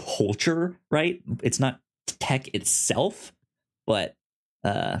tech culture, right? It's not tech itself, but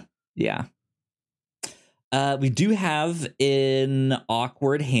yeah. We do have an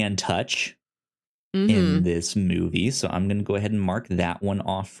awkward hand touch in this movie, so I'm gonna go ahead and mark that one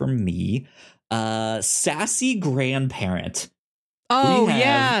off for me. Sassy grandparent. Oh,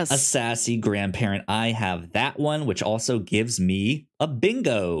 yes. A sassy grandparent. I have that one, which also gives me a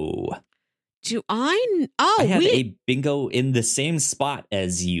bingo. I have a bingo in the same spot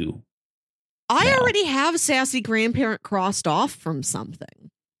as you. I already have sassy grandparent crossed off from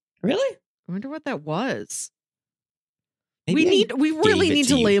something. Really? I wonder what that was. Maybe we really need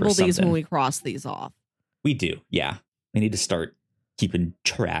to label these when we cross these off. We do, yeah. We need to start keeping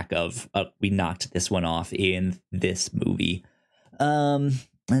track of. We knocked this one off in this movie.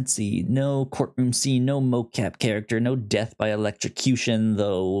 Let's see. No courtroom scene, no mocap character, no death by electrocution,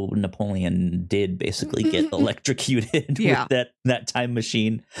 though Napoleon did basically get electrocuted with that time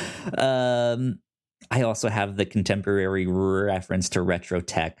machine. I also have the contemporary reference to retro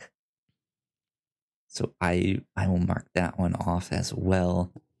tech. So I will mark that one off as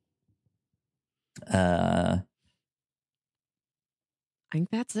well. I think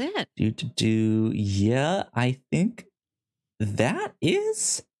that's it. Yeah, I think that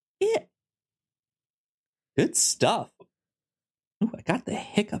is it. Good stuff. Ooh, I got the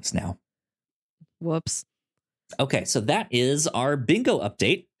hiccups now. Whoops. Okay, so that is our bingo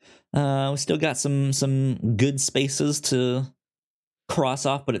update. We still got some good spaces to cross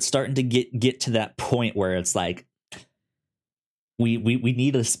off, but it's starting to get to that point where it's like we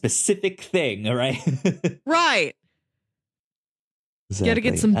need a specific thing, right? Right. Exactly. Got to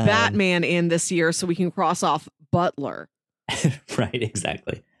get some Batman in this year so we can cross off Butler. Right,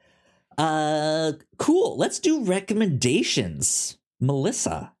 exactly. Cool. Let's do recommendations.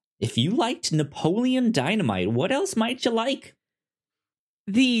 Melissa, if you liked Napoleon Dynamite, what else might you like?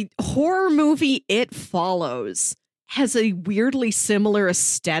 The horror movie It Follows has a weirdly similar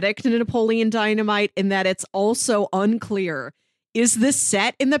aesthetic to Napoleon Dynamite in that it's also unclear. Is this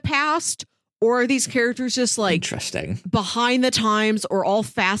set in the past Or are these characters just like Interesting. behind the times or all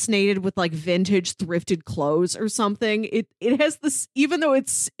fascinated with like vintage thrifted clothes or something? It has this, even though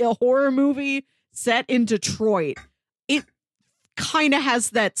it's a horror movie set in Detroit, it kind of has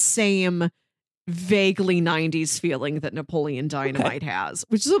that same vaguely 90s feeling that Napoleon Dynamite has,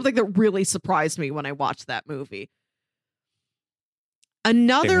 which is something that really surprised me when I watched that movie.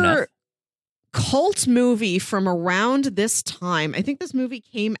 Another cult movie from around this time. I think this movie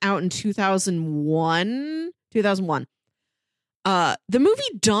came out in 2001. The movie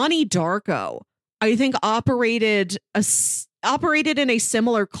Donnie Darko, I think, operated in a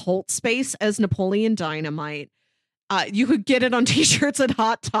similar cult space as Napoleon Dynamite. You could get it on t-shirts at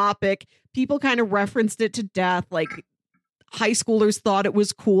Hot Topic. People kind of referenced it to death. Like, high schoolers thought it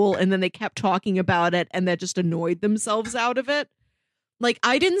was cool, and then they kept talking about it, and that just annoyed themselves out of it. Like,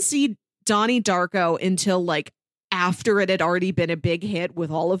 I didn't see Donnie Darko until like after it had already been a big hit with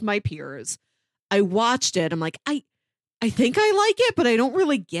all of my peers. I watched it. I'm like, I think I like it, but I don't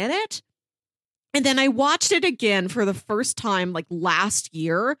really get it. And then I watched it again for the first time like last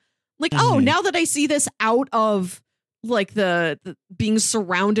year. Like, oh, now that I see this out of like the being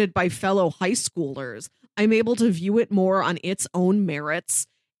surrounded by fellow high schoolers, I'm able to view it more on its own merits.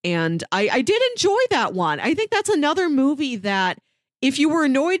 And I did enjoy that one. I think that's another movie that if you were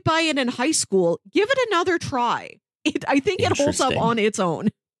annoyed by it in high school, give it another try. I think it holds up on its own.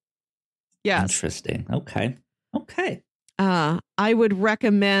 Yes. Interesting. Okay. I would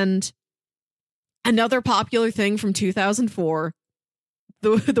recommend another popular thing from 2004,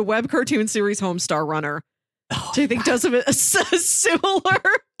 the web cartoon series Homestar Runner, which I think does have a similar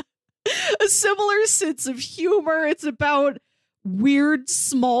sense of humor. It's about weird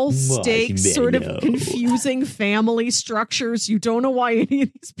small stakes, sort of confusing family structures. You don't know why any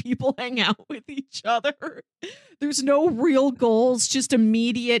of these people hang out with each other. There's no real goals, just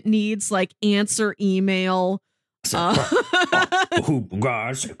immediate needs like answer email. Guys,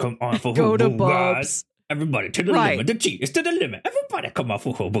 come on for go to Bubs. Everybody to the limit. The G is to the limit. Everybody come on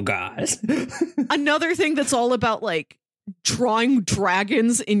for guys. Another thing that's all about like drawing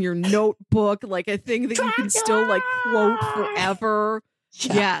dragons in your notebook, like a thing that you can still like quote forever.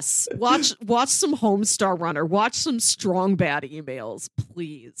 Yeah. Yes. Watch some Homestar Runner. Watch some Strong Bad Emails,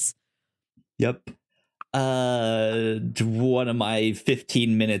 please. Yep. One of my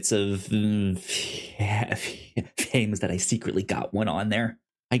 15 minutes of fames that I secretly got one on there.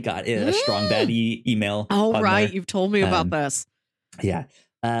 I got a Strong Bad email. Oh, right. There. You've told me about this. Yeah.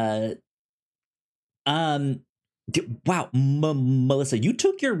 Wow, Melissa, you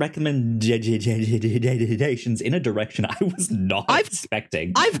took your recommendations in a direction I was not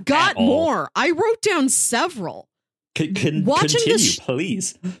expecting. I've got more. I wrote down several. Continue,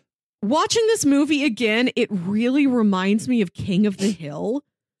 please. Watching this movie again, it really reminds me of King of the Hill.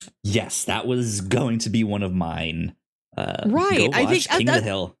 Yes, that was going to be one of mine. Right. I think King of the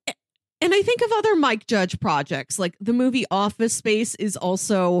Hill. And I think of other Mike Judge projects, like the movie Office Space is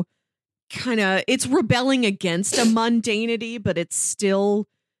also it's rebelling against a mundanity, but it's still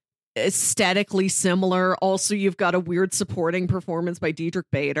aesthetically similar. Also, you've got a weird supporting performance by Diedrich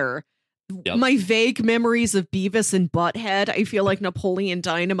Bader. Yep. My vague memories of Beavis and Butthead, I feel like Napoleon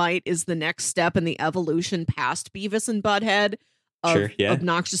Dynamite is the next step in the evolution past Beavis and Butthead of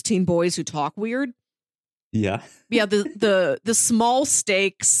obnoxious teen boys who talk weird. Yeah. Yeah, the small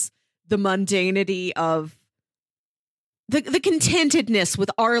stakes, the mundanity of the contentedness with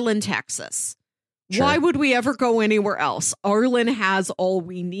Arlen, Texas. Sure. Why would we ever go anywhere else? Arlen has all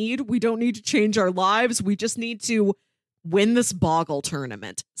we need. We don't need to change our lives. We just need to win this Boggle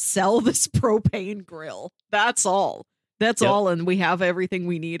tournament, sell this propane grill. That's all. That's all. And we have everything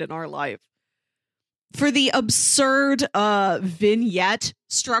we need in our life. For the absurd vignette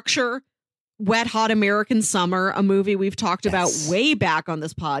structure, Wet Hot American Summer, a movie we've talked about way back on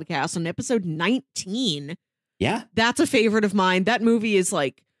this podcast on episode 19. Yeah. That's a favorite of mine. That movie is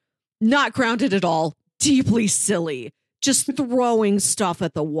like not grounded at all, deeply silly, just throwing stuff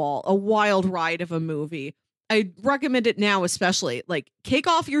at the wall. A wild ride of a movie. I recommend it now, especially. Like, kick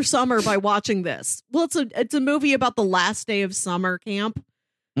off your summer by watching this. Well, it's a movie about the last day of summer camp.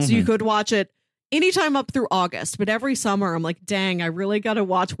 So you could watch it anytime up through August. But every summer, I'm like, dang, I really got to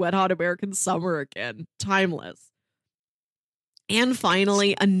watch Wet Hot American Summer again. Timeless. And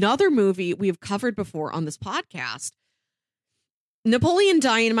finally, another movie we've covered before on this podcast. Napoleon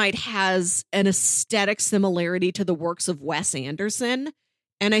Dynamite has an aesthetic similarity to the works of Wes Anderson.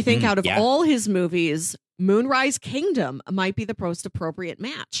 And I think out of all his movies, Moonrise Kingdom might be the most appropriate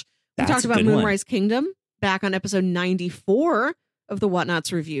match. We talked about Moonrise Kingdom back on episode 94 of the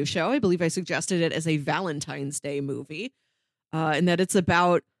Whatnots review show. I believe I suggested it as a Valentine's Day movie, and that it's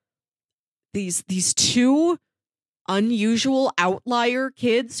about these two unusual outlier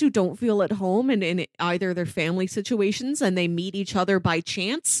kids who don't feel at home in either their family situations, and they meet each other by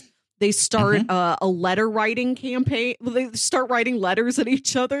chance. They start a letter writing campaign. They start writing letters at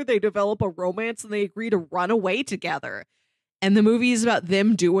each other. They develop a romance, and they agree to run away together. And the movie is about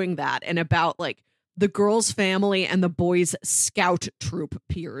them doing that, and about like the girl's family and the boys' scout troop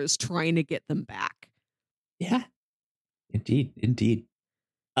peers trying to get them back. Yeah, indeed.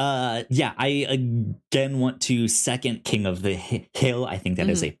 Yeah, I again want to second King of the Hill. I think that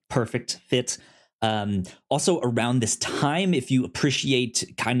is a perfect fit. Also around this time, if you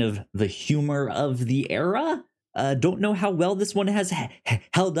appreciate kind of the humor of the era, don't know how well this one has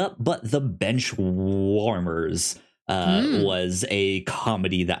held up, but The Benchwarmers was a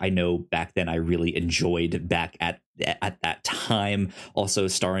comedy that I know back then I really enjoyed back at that time. Also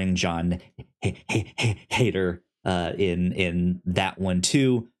starring John Hader in that one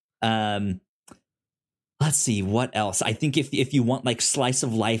too. Let's see what else. I think if you want like slice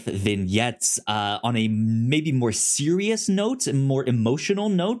of life vignettes on a maybe more serious note and more emotional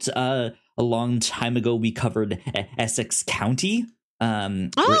note, a long time ago we covered Essex County,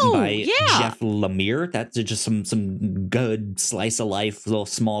 written by Jeff Lemire. That's just some good slice of life, little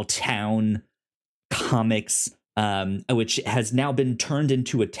small town comics, which has now been turned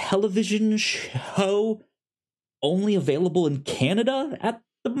into a television show, only available in Canada at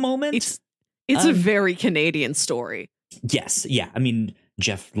the moment. It's a very Canadian story. Yes. Yeah. I mean,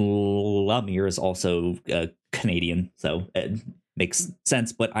 Jeff Lemire is also Canadian, so it makes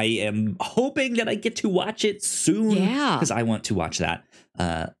sense. But I am hoping that I get to watch it soon. Yeah. Because I want to watch that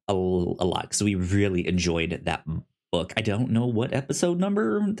a lot. So we really enjoyed that book. I don't know what episode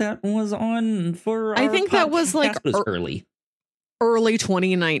number that was on for our I think that was like early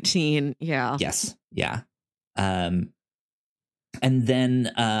 2019. Yeah. Yes. Yeah. And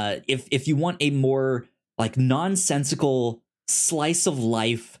then if you want a more like nonsensical slice of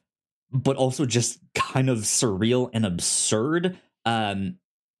life, but also just kind of surreal and absurd. Oh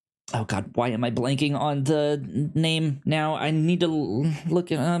God, why am I blanking on the name now? I need to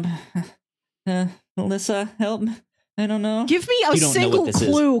look it up. Melissa, help. I don't know. Give me a single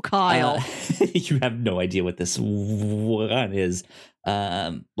clue, Kyle. You have no idea what this one is.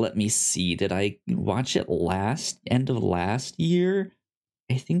 Let me see. Did I watch it end of last year?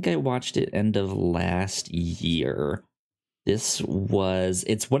 I think I watched it end of last year. It's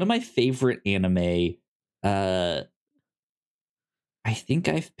one of my favorite anime. I think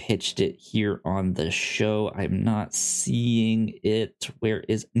I've pitched it here on the show. I'm not seeing it. Where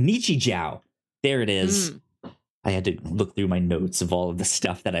is Nichijou? There it is. I had to look through my notes of all of the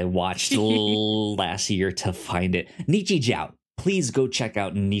stuff that I watched last year to find it. Nichijou. Please go check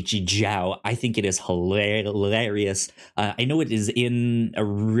out Nichijou. I think it is hilarious. I know it is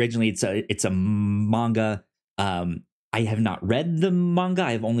originally it's a manga. I have not read the manga.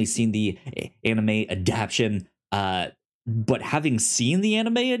 I've only seen the anime adaptation. But having seen the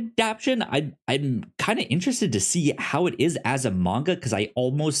anime adaptation, I'm kind of interested to see how it is as a manga, because I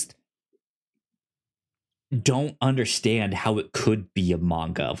almost don't understand how it could be a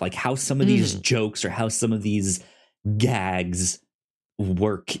manga, of like how some of these jokes or how some of these gags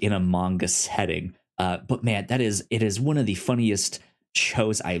work in a manga setting. But man, it is one of the funniest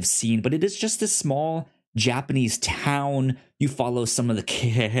shows I've seen. But it is just a small Japanese town. You follow some of the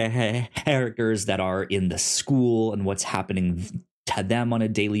characters that are in the school and what's happening to them on a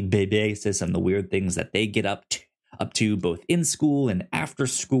daily basis, and the weird things that they get up to both in school and after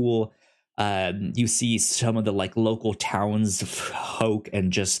school. You see some of the like local townsfolk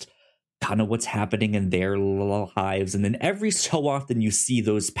and just kind of what's happening in their lives. And then every so often you see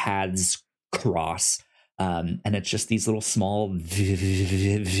those paths cross. And it's just these little small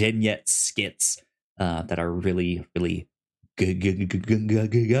vignette skits that are really, really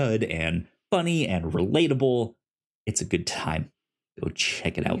good and funny and relatable. It's a good time. Go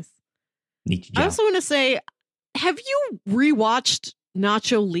check it out. Nice. I also want to say, have you rewatched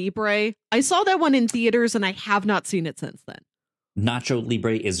Nacho Libre? I saw that one in theaters and I have not seen it since then. Nacho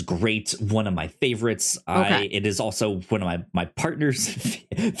Libre is great. One of my favorites. Okay. It is also one of my partner's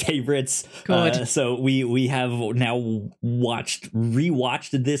favorites. Good. So we have now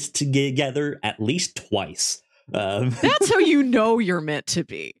rewatched this together at least twice. That's how you know you're meant to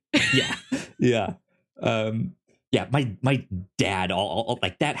be. Yeah. My dad, all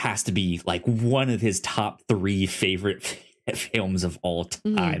like that has to be like one of his top 3 favorite films of all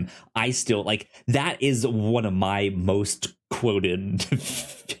time. I still like that is one of my most quoted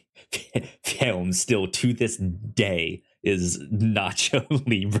films still to this day is Nacho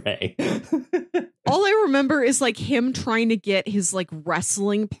Libre. All I remember is like him trying to get his like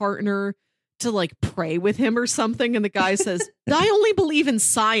wrestling partner to like pray with him or something, and the guy says, I only believe in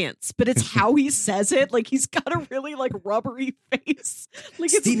science, but it's how he says it. Like he's got a really like rubbery face.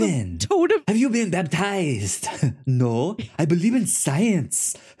 Like it's Steven, the totem. have you been baptized? No, I believe in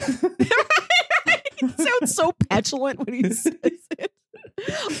science. He sounds so petulant when he says it.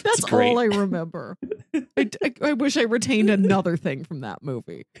 That's all I remember. I wish I retained another thing from that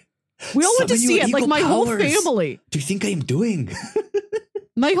movie. We all went to see it, like my whole family. Do you think I am doing?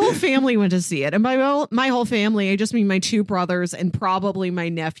 My whole family went to see it. And by my whole family, I just mean my two brothers and probably my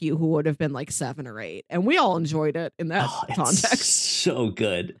nephew, who would have been like 7 or 8. And we all enjoyed it in that context. It's so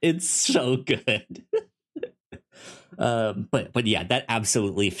good. It's so good. But yeah, that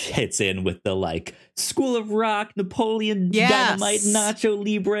absolutely fits in with the like School of Rock, Napoleon Dynamite, Nacho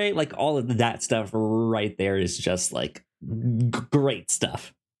Libre, like all of that stuff right there is just like great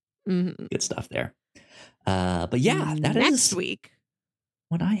stuff. Mm-hmm. Good stuff there. But yeah, that is next week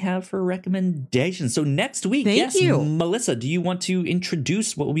what I have for recommendations. So next week, Thank you. Melissa, do you want to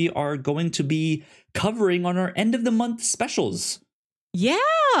introduce what we are going to be covering on our end of the month specials? Yeah,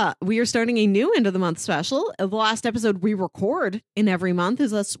 we are starting a new end of the month special. The last episode we record in every month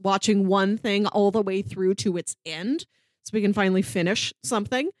is us watching one thing all the way through to its end, so we can finally finish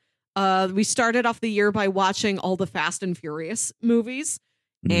something. We started off the year by watching all the Fast and Furious movies,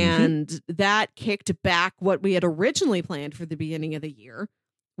 and that kicked back what we had originally planned for the beginning of the year,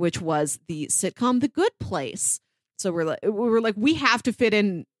 which was the sitcom The Good Place. So we were like, we have to fit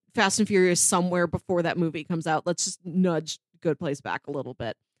in Fast and Furious somewhere before that movie comes out. Let's just nudge Good Place back a little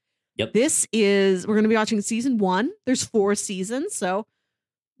bit. Yep. We're going to be watching season 1. There's 4 seasons, so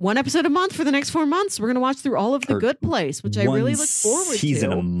 1 episode a month for the next 4 months. We're going to watch through all of The Good Place, which I really look forward to. 1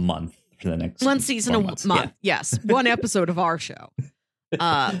 season a month for the next 1 season a month. Yeah. Yes. 1 episode of our show.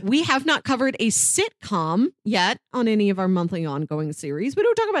 We have not covered a sitcom yet on any of our monthly ongoing series. We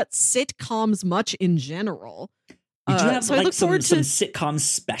don't talk about sitcoms much in general. We do have like some sitcom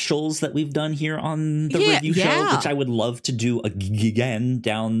specials that we've done here on the review show, which I would love to do again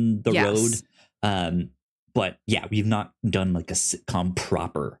down the road. But yeah, we've not done like a sitcom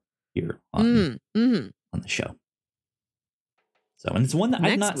proper here on the show. So, and it's one that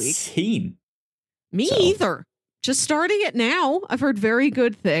I've not seen. Me either. Just starting it now. I've heard very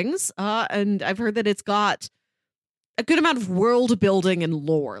good things. And I've heard that it's got a good amount of world building and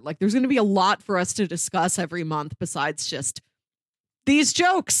lore. Like there's going to be a lot for us to discuss every month besides just these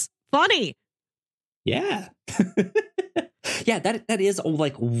jokes. Funny. Yeah. Yeah, that is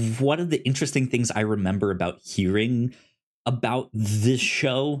like one of the interesting things I remember about hearing about this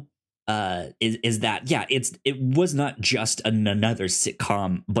show is that, yeah, it was not just another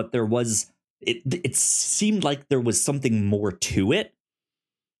sitcom, but there was it seemed like there was something more to it.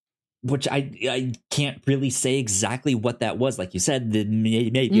 Which I can't really say exactly what that was. Like you said,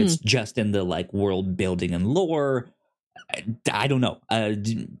 maybe it's just in the like world building and lore. I don't know.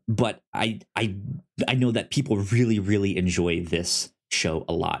 But I know that people really, really enjoy this show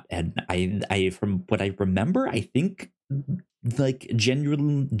a lot. And I from what I remember, I think like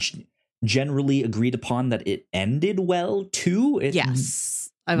generally agreed upon that it ended well too.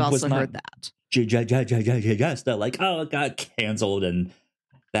 Yes, I've also heard that. Just like, oh, it got canceled and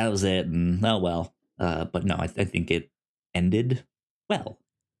that was it, and oh well. But no, I think it ended well.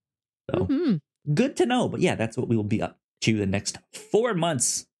 So good to know. But yeah, that's what we will be up to the next 4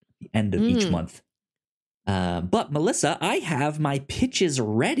 months, the end of each month. But Melissa, I have my pitches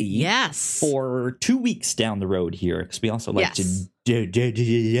ready. Yes, for 2 weeks down the road here, because we also like to do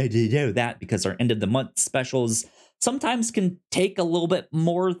that because our end of the month specials sometimes can take a little bit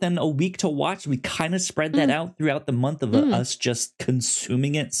more than a week to watch. We kind of spread that out throughout the month of us just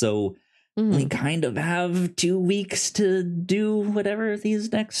consuming it. So we kind of have 2 weeks to do whatever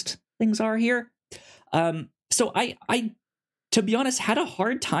these next things are here. So I, to be honest, had a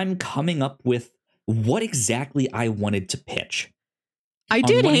hard time coming up with what exactly I wanted to pitch. I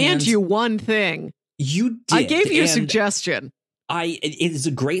did hand you one thing. You did. I gave you a suggestion. It is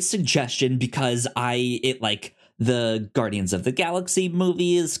a great suggestion because the Guardians of the Galaxy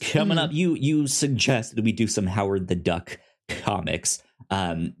movie is coming up. You suggested we do some Howard the Duck comics,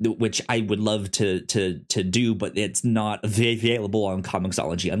 which I would love to do, but it's not available on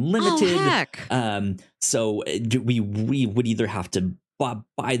Comixology Unlimited. Oh, heck. So we would either have to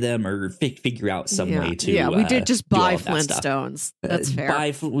buy them or figure out some way to. Yeah, we did just buy Flintstones. That's fair.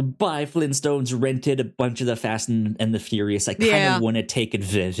 Buy Flintstones, rented a bunch of the Fast and the Furious. I kind of want to take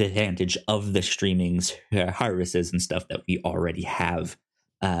advantage of the streaming services and stuff that we already have.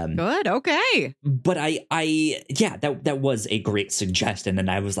 Good. Okay. But that was a great suggestion,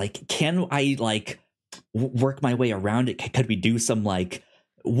 and I was like, can I like work my way around it? Could we do some like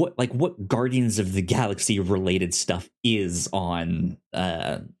what Guardians of the Galaxy related stuff is on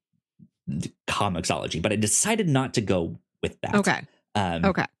Comixology, but I decided not to go with that. Okay.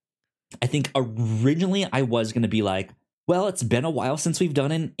 Okay. I think originally I was going to be like, well, it's been a while since we've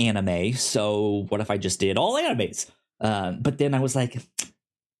done an anime, so what if I just did all animes? But then I was like,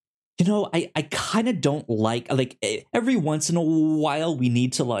 I kind of don't like every once in a while we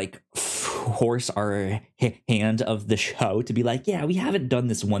need to like force our hand of the show to be like, yeah, we haven't done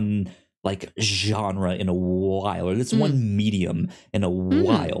this one like genre in a while, or this one medium in a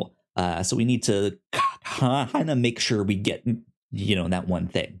while. So we need to kind of make sure we get, that one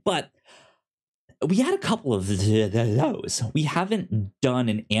thing. But we had a couple of those. We haven't done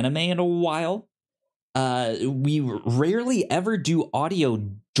an anime in a while. We rarely ever do audio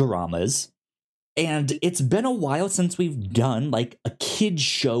dramas. And it's been a while since we've done like a kid's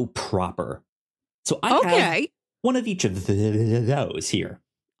show proper. So I have one of each of those here.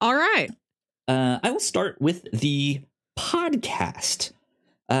 All right. I will start with the podcast.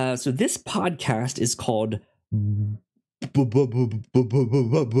 So this podcast is called Borrasca,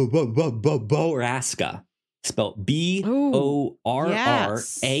 spelled Borrasca.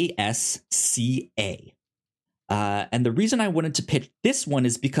 And the reason I wanted to pitch this one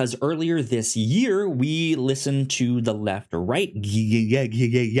is because earlier this year, we listened to the Left or Right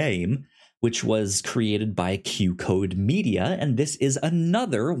game, which was created by Q Code Media. And this is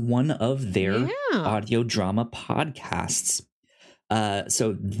another one of their audio drama podcasts.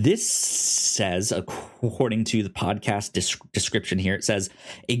 So this says, according to the podcast description here, it says,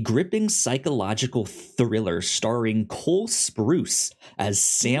 a gripping psychological thriller starring Cole Sprouse as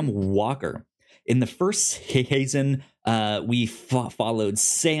Sam Walker. In the first season, we followed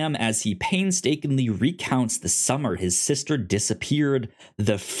Sam as he painstakingly recounts the summer his sister disappeared,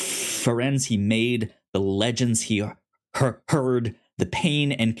 the friends he made, the legends he heard, the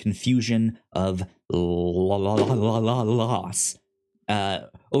pain and confusion of loss.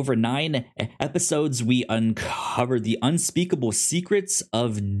 Over 9 episodes, we uncovered the unspeakable secrets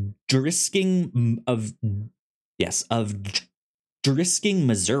of Drisking,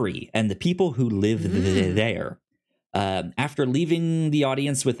 Missouri, and the people who live there. After leaving the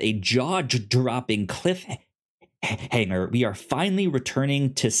audience with a jaw-dropping cliffhanger, we are finally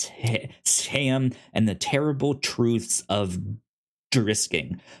returning to Sam and the terrible truths of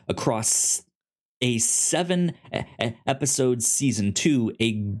Drisking. Across a 7-episode season 2,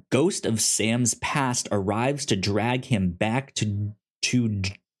 a ghost of Sam's past arrives to drag him back to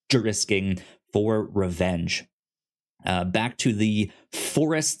Drisking for revenge. Back to the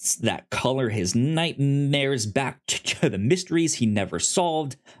forests that color his nightmares, back to the mysteries he never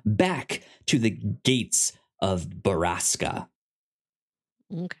solved, back to the gates of Borrasca.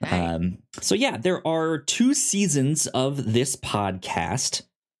 Okay. So yeah, there are 2 seasons of this podcast.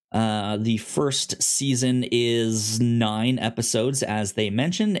 The first season is 9 episodes, as they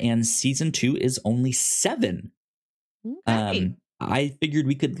mentioned, and season 2 is only 7. Okay. I figured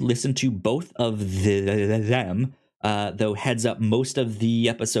we could listen to both of them. Though heads up, most of the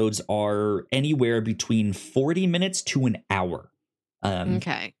episodes are anywhere between 40 minutes to an hour.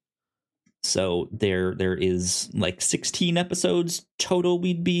 Okay. So there is like 16 episodes total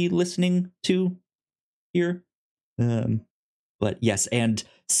we'd be listening to here. But yes, and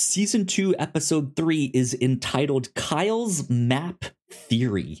season 2, episode 3 is entitled Kyle's Map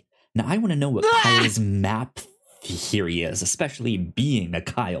Theory. Now, I want to know what Kyle's Map Theory is, especially being a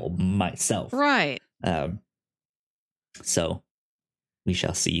Kyle myself. Right. So we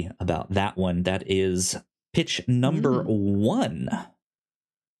shall see about that one. That is pitch number 1.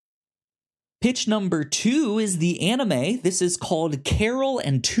 Pitch number 2 is the anime. This is called Carol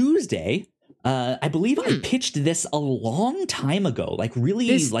and Tuesday. I believe I pitched this a long time ago. Like really,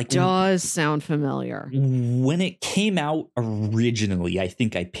 this like does sound familiar. When it came out originally, I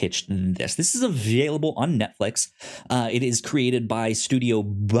think I pitched this. This is available on Netflix. It is created by Studio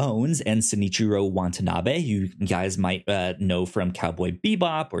Bones and Shinichiro Watanabe. You guys might know from Cowboy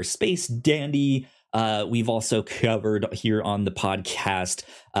Bebop or Space Dandy. We've also covered here on the podcast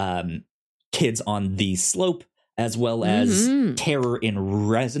Kids on the Slope, as well as Terror in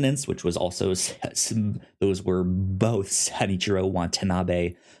Resonance, which was also, those were both Shinichiro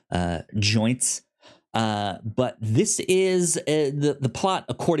Watanabe joints. But this is the plot,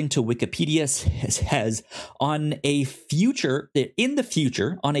 according to Wikipedia, says in the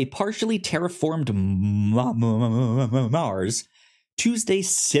future, on a partially terraformed Mars, Tuesday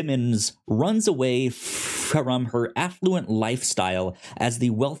Simmons runs away from her affluent lifestyle as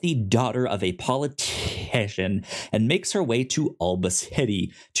the wealthy daughter of a politician and makes her way to Alba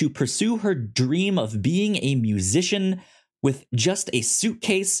City to pursue her dream of being a musician, with just a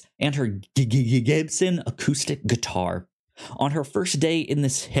suitcase and her Gibson acoustic guitar. On her first day in the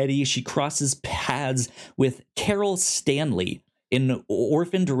city, she crosses paths with Carol Stanley, an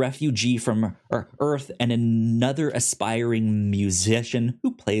orphaned refugee from Earth and another aspiring musician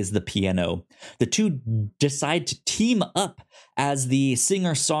who plays the piano. The two decide to team up as the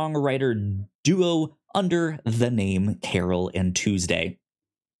singer-songwriter duo under the name Carol and Tuesday.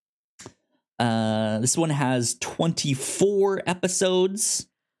 This one has 24 episodes.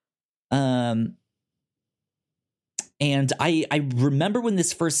 And I remember when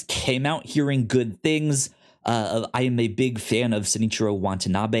this first came out hearing good things. I am a big fan of Shinichiro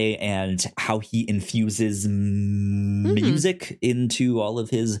Watanabe and how he infuses music into all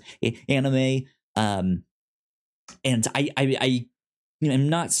of his anime. And I I'm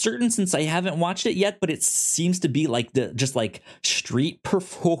not certain since I haven't watched it yet, but it seems to be like just like street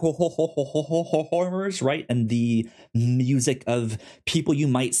performers, right? And the music of people you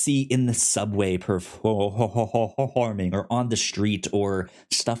might see in the subway performing or on the street or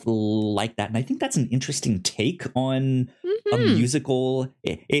stuff like that. And I think that's an interesting take on a musical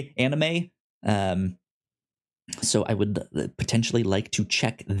anime. So I would potentially like to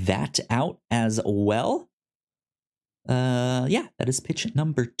check that out as well. That is pitch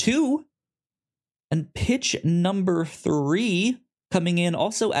number 2. And pitch number 3, coming in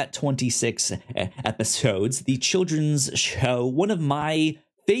also at 26 episodes, the children's show, one of my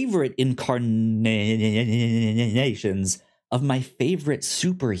favorite incarnations of my favorite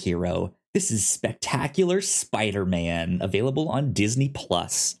superhero. This is Spectacular Spider-Man, available on Disney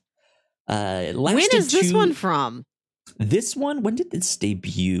Plus. When is this one from? This one, when did this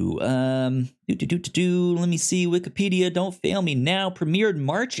debut? Let me see. Wikipedia, don't fail me now. Premiered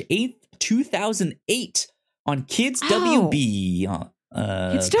March 8th, 2008 on Kids WB.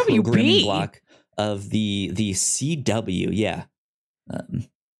 Kids WB programming block of the CW. Yeah.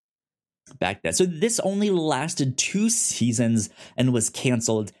 Back then. So this only lasted 2 seasons and was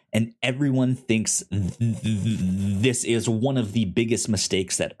canceled, and everyone thinks this is one of the biggest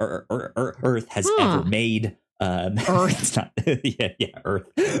mistakes that Earth has ever made. Earth. It's not, Earth.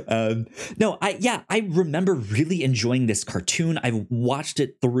 I remember really enjoying this cartoon. I watched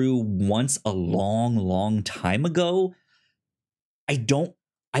it through once a long time ago. I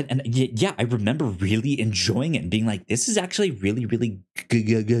remember really enjoying it and being like, this is actually really good.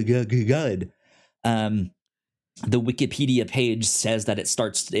 The Wikipedia page says that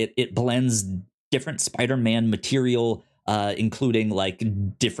it blends different Spider-Man material, including like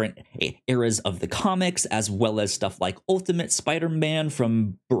different eras of the comics, as well as stuff like Ultimate Spider-Man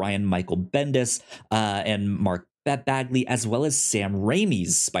from Brian Michael Bendis and Mark Bagley, as well as Sam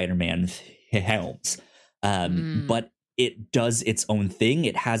Raimi's Spider-Man films. But it does its own thing.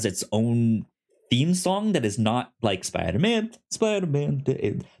 It has its own theme song that is not like Spider-Man.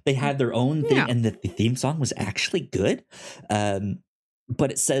 They had their own thing, and the theme song was actually good. But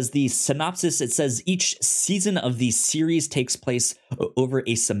it says the synopsis, it says each season of the series takes place over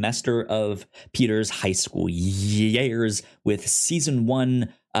a semester of Peter's high school years, with season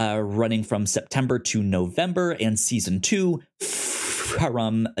 1 running from September to November and season 2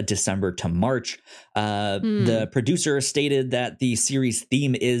 from December to March. The producer stated that the series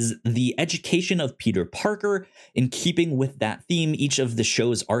theme is the education of Peter Parker. In keeping with that theme, each of the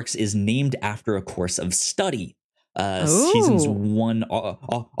show's arcs is named after a course of study. Seasons 1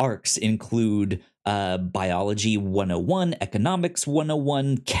 arcs include Biology 101, Economics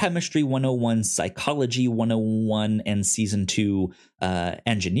 101, Chemistry 101, Psychology 101, and Season 2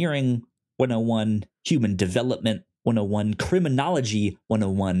 Engineering 101, Human Development 101, Criminology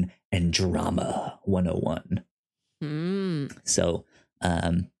 101, and Drama 101. So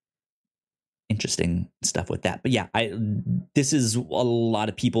interesting stuff with that. But yeah, this is a lot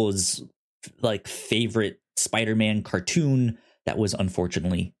of people's like favorite Spider-Man cartoon that was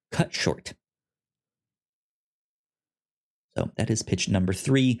unfortunately cut short. So that is pitch number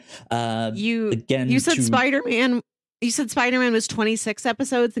 3. You said Spider-Man was 26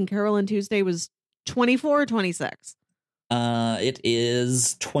 episodes and Carol and Tuesday was 24 or 26? It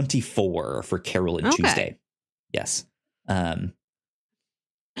is 24 for Carol and Tuesday. Yes.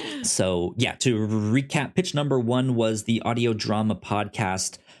 So yeah, to recap, pitch number 1 was the audio drama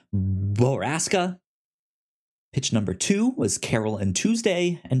podcast Boraska. Pitch number 2 was Carol and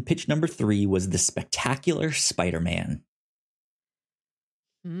Tuesday, and pitch number 3 was The Spectacular Spider-Man.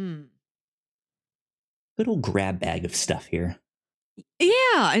 Good old grab bag of stuff here.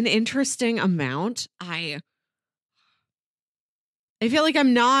 Yeah, an interesting amount. I feel like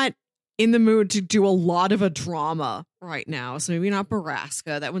I'm not in the mood to do a lot of a drama right now, so maybe not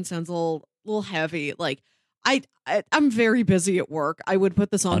Boraska. That one sounds a little heavy. Like, I'm very busy at work. I would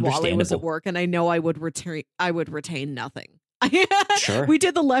put this on while I was at Understandable. work, and I know I would retain nothing. Sure. We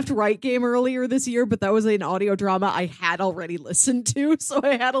did the left-right game earlier this year, but that was an audio drama I had already listened to, so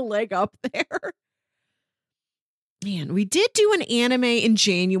I had a leg up there. Man, we did do an anime in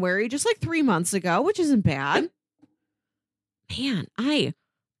January, just like 3 months ago, which isn't bad. Man, I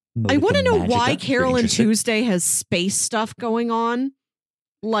want to know why Carol and Tuesday has space stuff going on.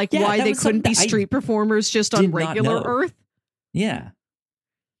 Like why they couldn't be street performers just on regular Earth. Yeah.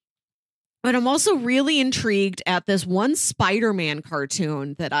 But I'm also really intrigued at this one Spider-Man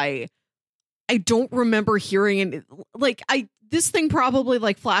cartoon that I don't remember hearing. And like this thing probably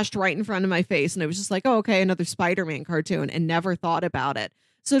like flashed right in front of my face, and it was just like, oh, okay, another Spider-Man cartoon, and never thought about it.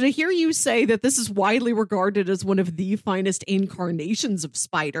 So to hear you say that this is widely regarded as one of the finest incarnations of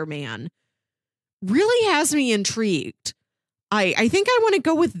Spider-Man really has me intrigued. I think I want to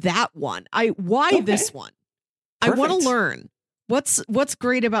go with that one. Why this one? Perfect. I want to learn what's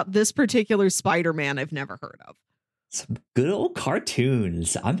great about this particular Spider-Man I've never heard of. Some good old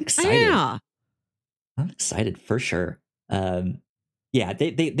cartoons. I'm excited. Yeah. I'm excited for sure. Yeah,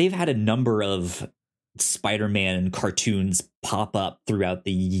 they've had a number of Spider-Man cartoons pop up throughout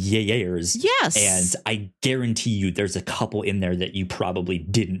the years. Yes. And I guarantee you there's a couple in there that you probably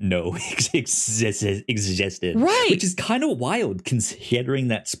didn't know existed. Right. Which is kind of wild considering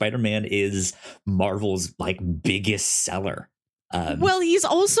that Spider-Man is Marvel's like biggest seller. Well, he's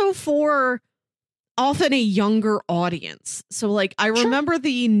also for often a younger audience. So like I remember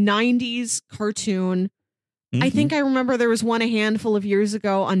the 90s cartoon. I think I remember there was one a handful of years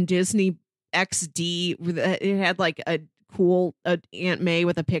ago on Disney XD. It had like a cool Aunt May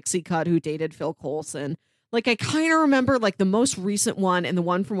with a pixie cut who dated Phil Coulson. Like I kind of remember like the most recent one and the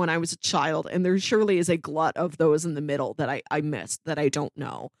one from when I was a child. And there surely is a glut of those in the middle that I missed that I don't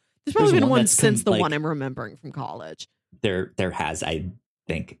know. There's probably been one since the one I'm remembering from college. There has, I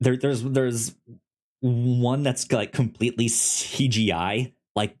think there's one that's like completely CGI.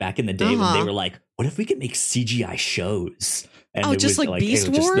 Like back in the day when they were like, what if we could make CGI shows? And it just was like Beast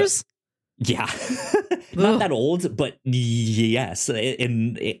Wars? Yeah. Not that old, but yes,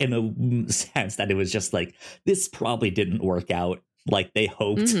 in a sense that it was just like, this probably didn't work out like they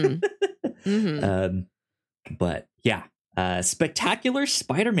hoped. But yeah, Spectacular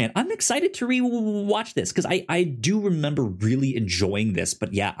Spider-Man. I'm excited to rewatch this because I do remember really enjoying this.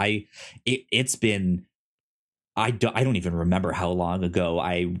 But yeah, it's been... I don't even remember how long ago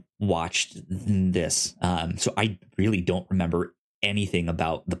I watched this. So I really don't remember anything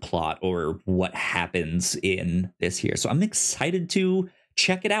about the plot or what happens in this here. So I'm excited to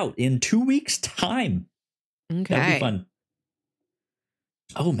check it out in 2 weeks' time. Okay. That'll be fun.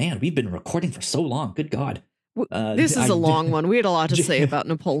 Oh, man, we've been recording for so long. Good God. This is a long one. We had a lot to say about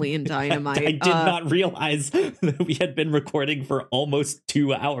Napoleon Dynamite. I did not realize that we had been recording for almost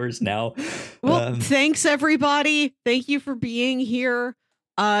 2 hours now. Well, thanks, everybody. Thank you for being here.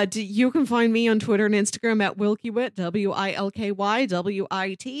 You can find me on Twitter and Instagram at WilkyWit,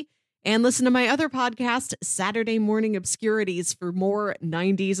 WILKYWIT, and listen to my other podcast, Saturday Morning Obscurities, for more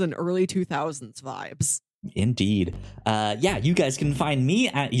 90s and early 2000s vibes. Indeed. Yeah, you guys can find me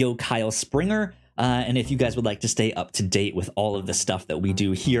at Yo Kyle Springer. And if you guys would like to stay up to date with all of the stuff that we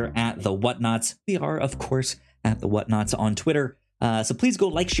do here at The Whatnots, we are, of course, at The Whatnots on Twitter. So please go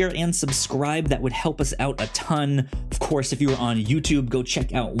like, share, and subscribe. That would help us out a ton. Of course, if you are on YouTube, go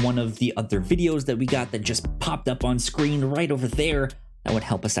check out one of the other videos that we got that just popped up on screen right over there. That would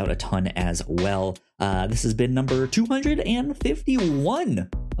help us out a ton as well. This has been number 251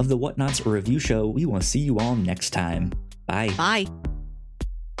 of The Whatnots Review Show. We will see you all next time. Bye. Bye.